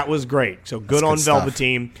 Yeah. That was great. So good That's on good stuff.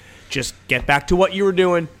 Velveteen. Just get back to what you were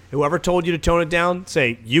doing. Whoever told you to tone it down,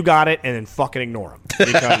 say, you got it, and then fucking ignore them.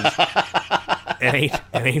 Because it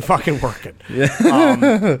ain't fucking working.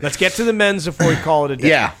 Let's get to the men's before we call it a day.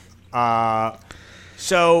 Yeah.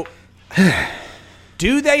 So,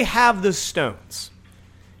 do they have the stones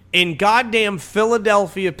in goddamn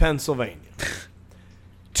Philadelphia, Pennsylvania,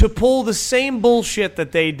 to pull the same bullshit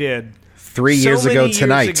that they did 3 years ago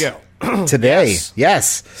tonight? Today.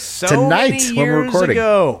 Yes. So tonight many when we're years recording.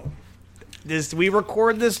 ago. We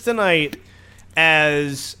record this tonight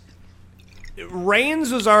as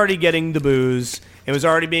Reigns was already getting the booze. It was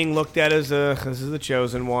already being looked at as this is the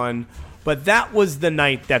chosen one. But that was the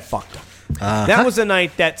night that fucked up. That was the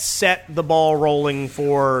night that set the ball rolling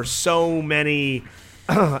for so many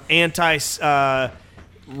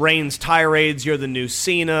Reigns tirades. You're the new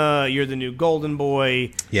Cena. You're the new Golden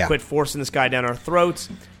Boy. Yeah. Quit forcing this guy down our throats.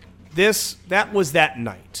 That was that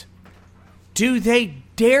night. Do they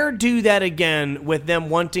dare do that again with them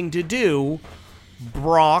wanting to do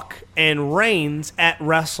Brock and Reigns at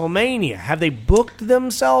WrestleMania? Have they booked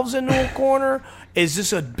themselves into a corner? Is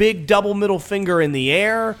this a big double middle finger in the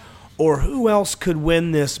air? Or who else could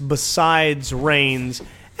win this besides Reigns?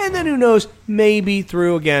 And then who knows, maybe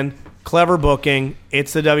through, again, clever booking.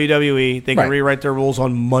 It's the WWE. They can rewrite their rules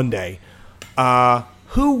on Monday.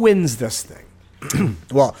 Who wins this thing?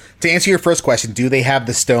 Well, to answer your first question, do they have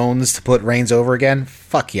the stones to put Reigns over again?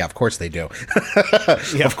 Fuck yeah, of course they do.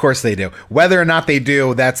 Of course they do. Whether or not they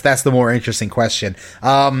do, that's the more interesting question.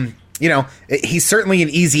 He's certainly an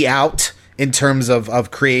easy out in terms of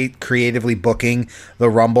creatively booking the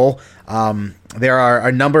Rumble. There are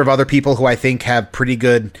a number of other people who I think have pretty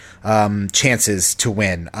good chances to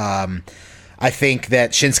win. I think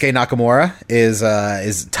that Shinsuke Nakamura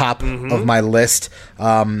is top of my list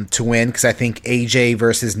to win, because I think AJ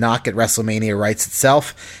versus Nak at WrestleMania writes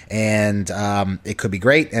itself, and it could be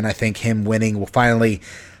great. And I think him winning will finally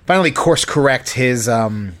course correct his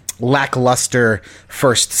lackluster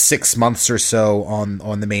first 6 months or so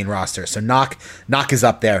on the main roster. So Nak is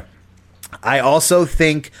up there. I also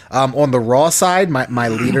think on the Raw side, my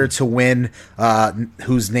leader to win,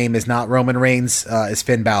 whose name is not Roman Reigns, is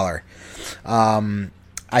Finn Balor.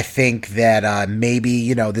 I think that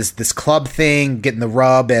maybe this club thing getting the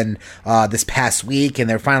rub, and this past week, and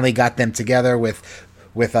they finally got them together with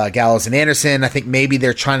Gallows and Anderson. I think maybe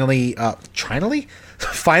they're finally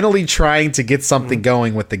trying to get something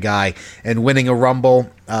going with the guy, and winning a Rumble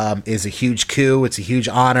is a huge coup. It's a huge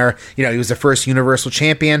honor. He was the first Universal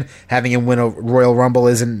Champion. Having him win a Royal Rumble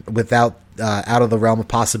isn't out of the realm of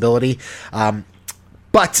possibility.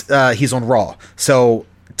 But he's on Raw, so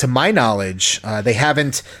to my knowledge, they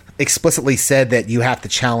haven't explicitly said that you have to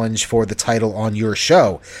challenge for the title on your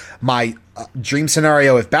show. My dream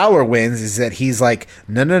scenario, if Balor wins, is that he's like,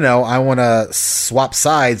 no, I want to swap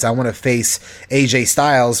sides. I want to face AJ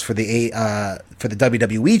Styles for the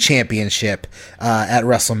WWE Championship at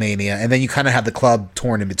WrestleMania, and then you kind of have the club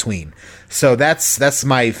torn in between. So that's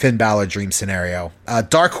my Finn Balor dream scenario.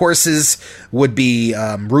 Dark horses would be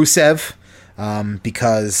Rusev.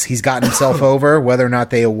 Because he's gotten himself over. Whether or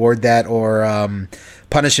not they award that or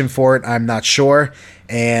punish him for it, I'm not sure.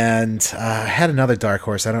 And I had another dark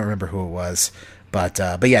horse. I don't remember who it was, but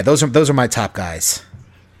yeah, those are my top guys.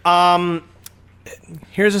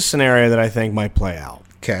 Here's a scenario that I think might play out.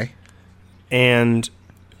 Okay. And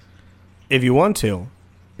if you want to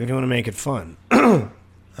make it fun,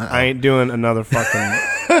 I ain't doing another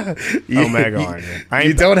fucking Omega, aren't you?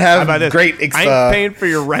 You don't have great... I ain't paying for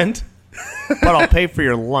your rent, but I'll pay for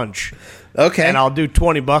your lunch. Okay. And I'll do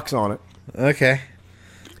 $20 on it. Okay.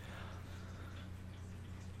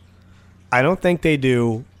 I don't think they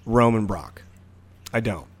do Roman Brock. I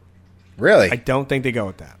don't. Really? I don't think they go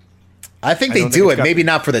with that. I think they do it. Maybe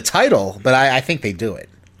not for the title, but I think they do it.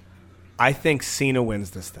 I think Cena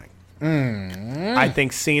wins this thing. I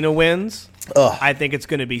think Cena wins. Ugh. I think it's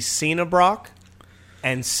going to be Cena Brock,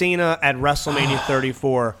 and Cena at WrestleMania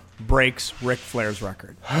 34 breaks Ric Flair's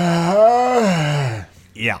record. Yeah.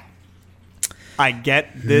 I get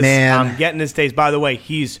this. Man. I'm getting this taste. By the way,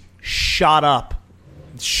 he's shot up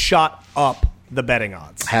the betting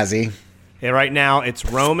odds. Has he? Yeah, right now, it's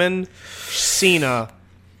Roman, Cena,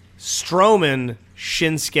 Strowman,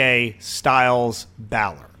 Shinsuke, Styles,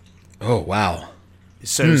 Balor. Oh, wow.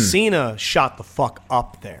 So Cena shot the fuck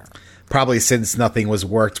up there. Probably since nothing was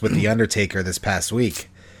worked with The Undertaker this past week.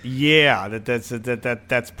 Yeah,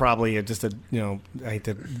 that's probably just a, I hate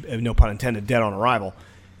to, no pun intended, dead on arrival.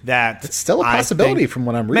 It's still a possibility from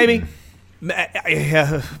what I'm reading.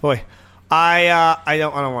 Maybe. Boy. I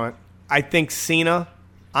don't want it. I think Cena.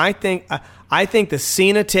 I think the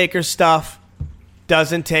Cena Taker stuff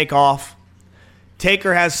doesn't take off.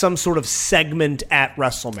 Taker has some sort of segment at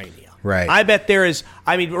WrestleMania. Right. I bet there is.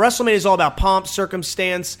 I mean, WrestleMania is all about pomp,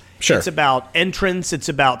 circumstance. Sure. It's about entrance. It's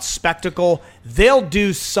about spectacle. They'll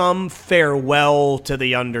do some farewell to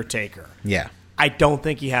The Undertaker. Yeah. I don't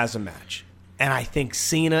think he has a match. And I think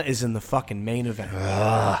Cena is in the fucking main event.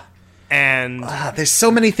 And there's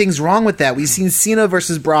so many things wrong with that. We've seen Cena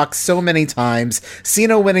versus Brock so many times.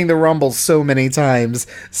 Cena winning the Rumble so many times.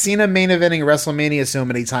 Cena main eventing WrestleMania so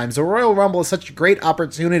many times. The Royal Rumble is such a great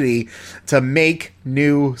opportunity to make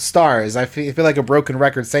new stars. I feel like a broken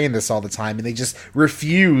record saying this all the time, and they just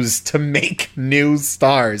refuse to make new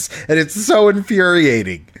stars. And it's so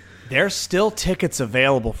infuriating. There's still tickets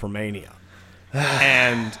available for Mania.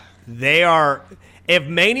 And they are... If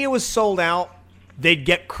Mania was sold out, they'd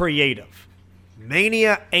get creative.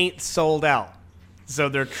 Mania ain't sold out. So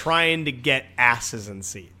they're trying to get asses in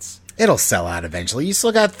seats. It'll sell out eventually. You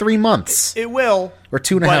still got 3 months. It will. Or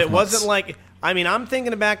 2.5 months. But it wasn't like... I mean, I'm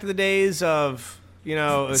thinking back to the days of,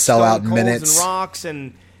 sell out Stone minutes. and Rocks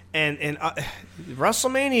and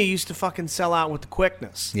WrestleMania used to fucking sell out with the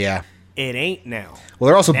quickness. Yeah. It ain't now. Well,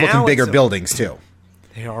 they're also booking bigger buildings, too.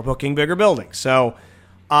 They are booking bigger buildings. So,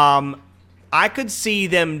 I could see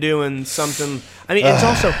them doing something. I mean, it's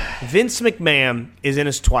also Vince McMahon is in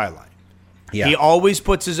his twilight. Yeah. He always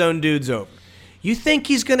puts his own dudes over. You think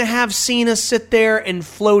he's going to have Cena sit there and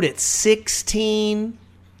float at 16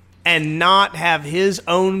 and not have his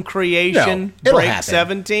own creation break happen.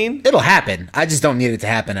 17? It'll happen. I just don't need it to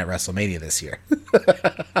happen at WrestleMania this year.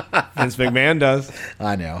 Vince McMahon does.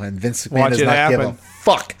 I know, and Vince McMahon does not give a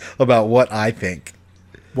fuck about what I think.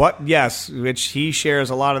 What? Yes, which he shares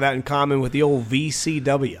a lot of that in common with the old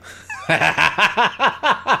VCW.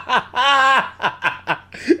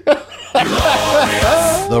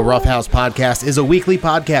 The Rough House Podcast is a weekly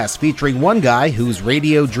podcast featuring one guy whose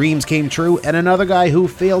radio dreams came true and another guy who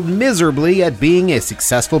failed miserably at being a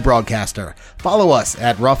successful broadcaster. Follow us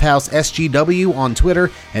at Roughhouse SGW on Twitter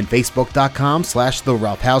and Facebook.com/The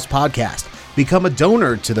Rough House Podcast. Become a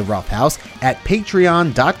donor to The Rough House at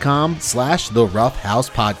Patreon.com/The Rough House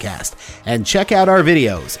Podcast. And check out our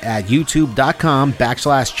videos at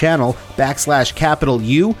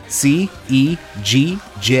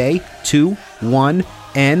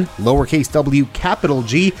YouTube.com/channel/UCEGJ21N W capital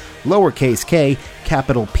G lowercase k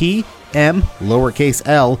capital P M lowercase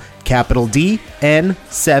L capital D N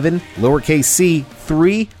 7 lowercase c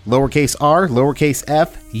 3 lowercase r lowercase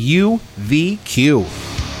f U V Q.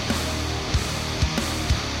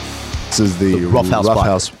 This is the Rough House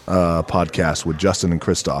podcast with Justin and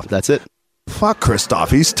Christoph. That's it. Fuck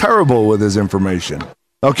Christoph. He's terrible with his information.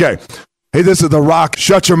 Okay. Hey, this is The Rock.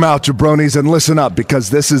 Shut your mouth, jabronis, and listen up, because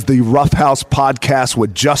this is the Rough House podcast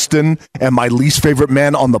with Justin and my least favorite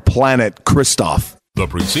man on the planet, Christoph. The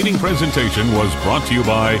preceding presentation was brought to you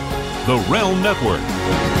by the Realm Network.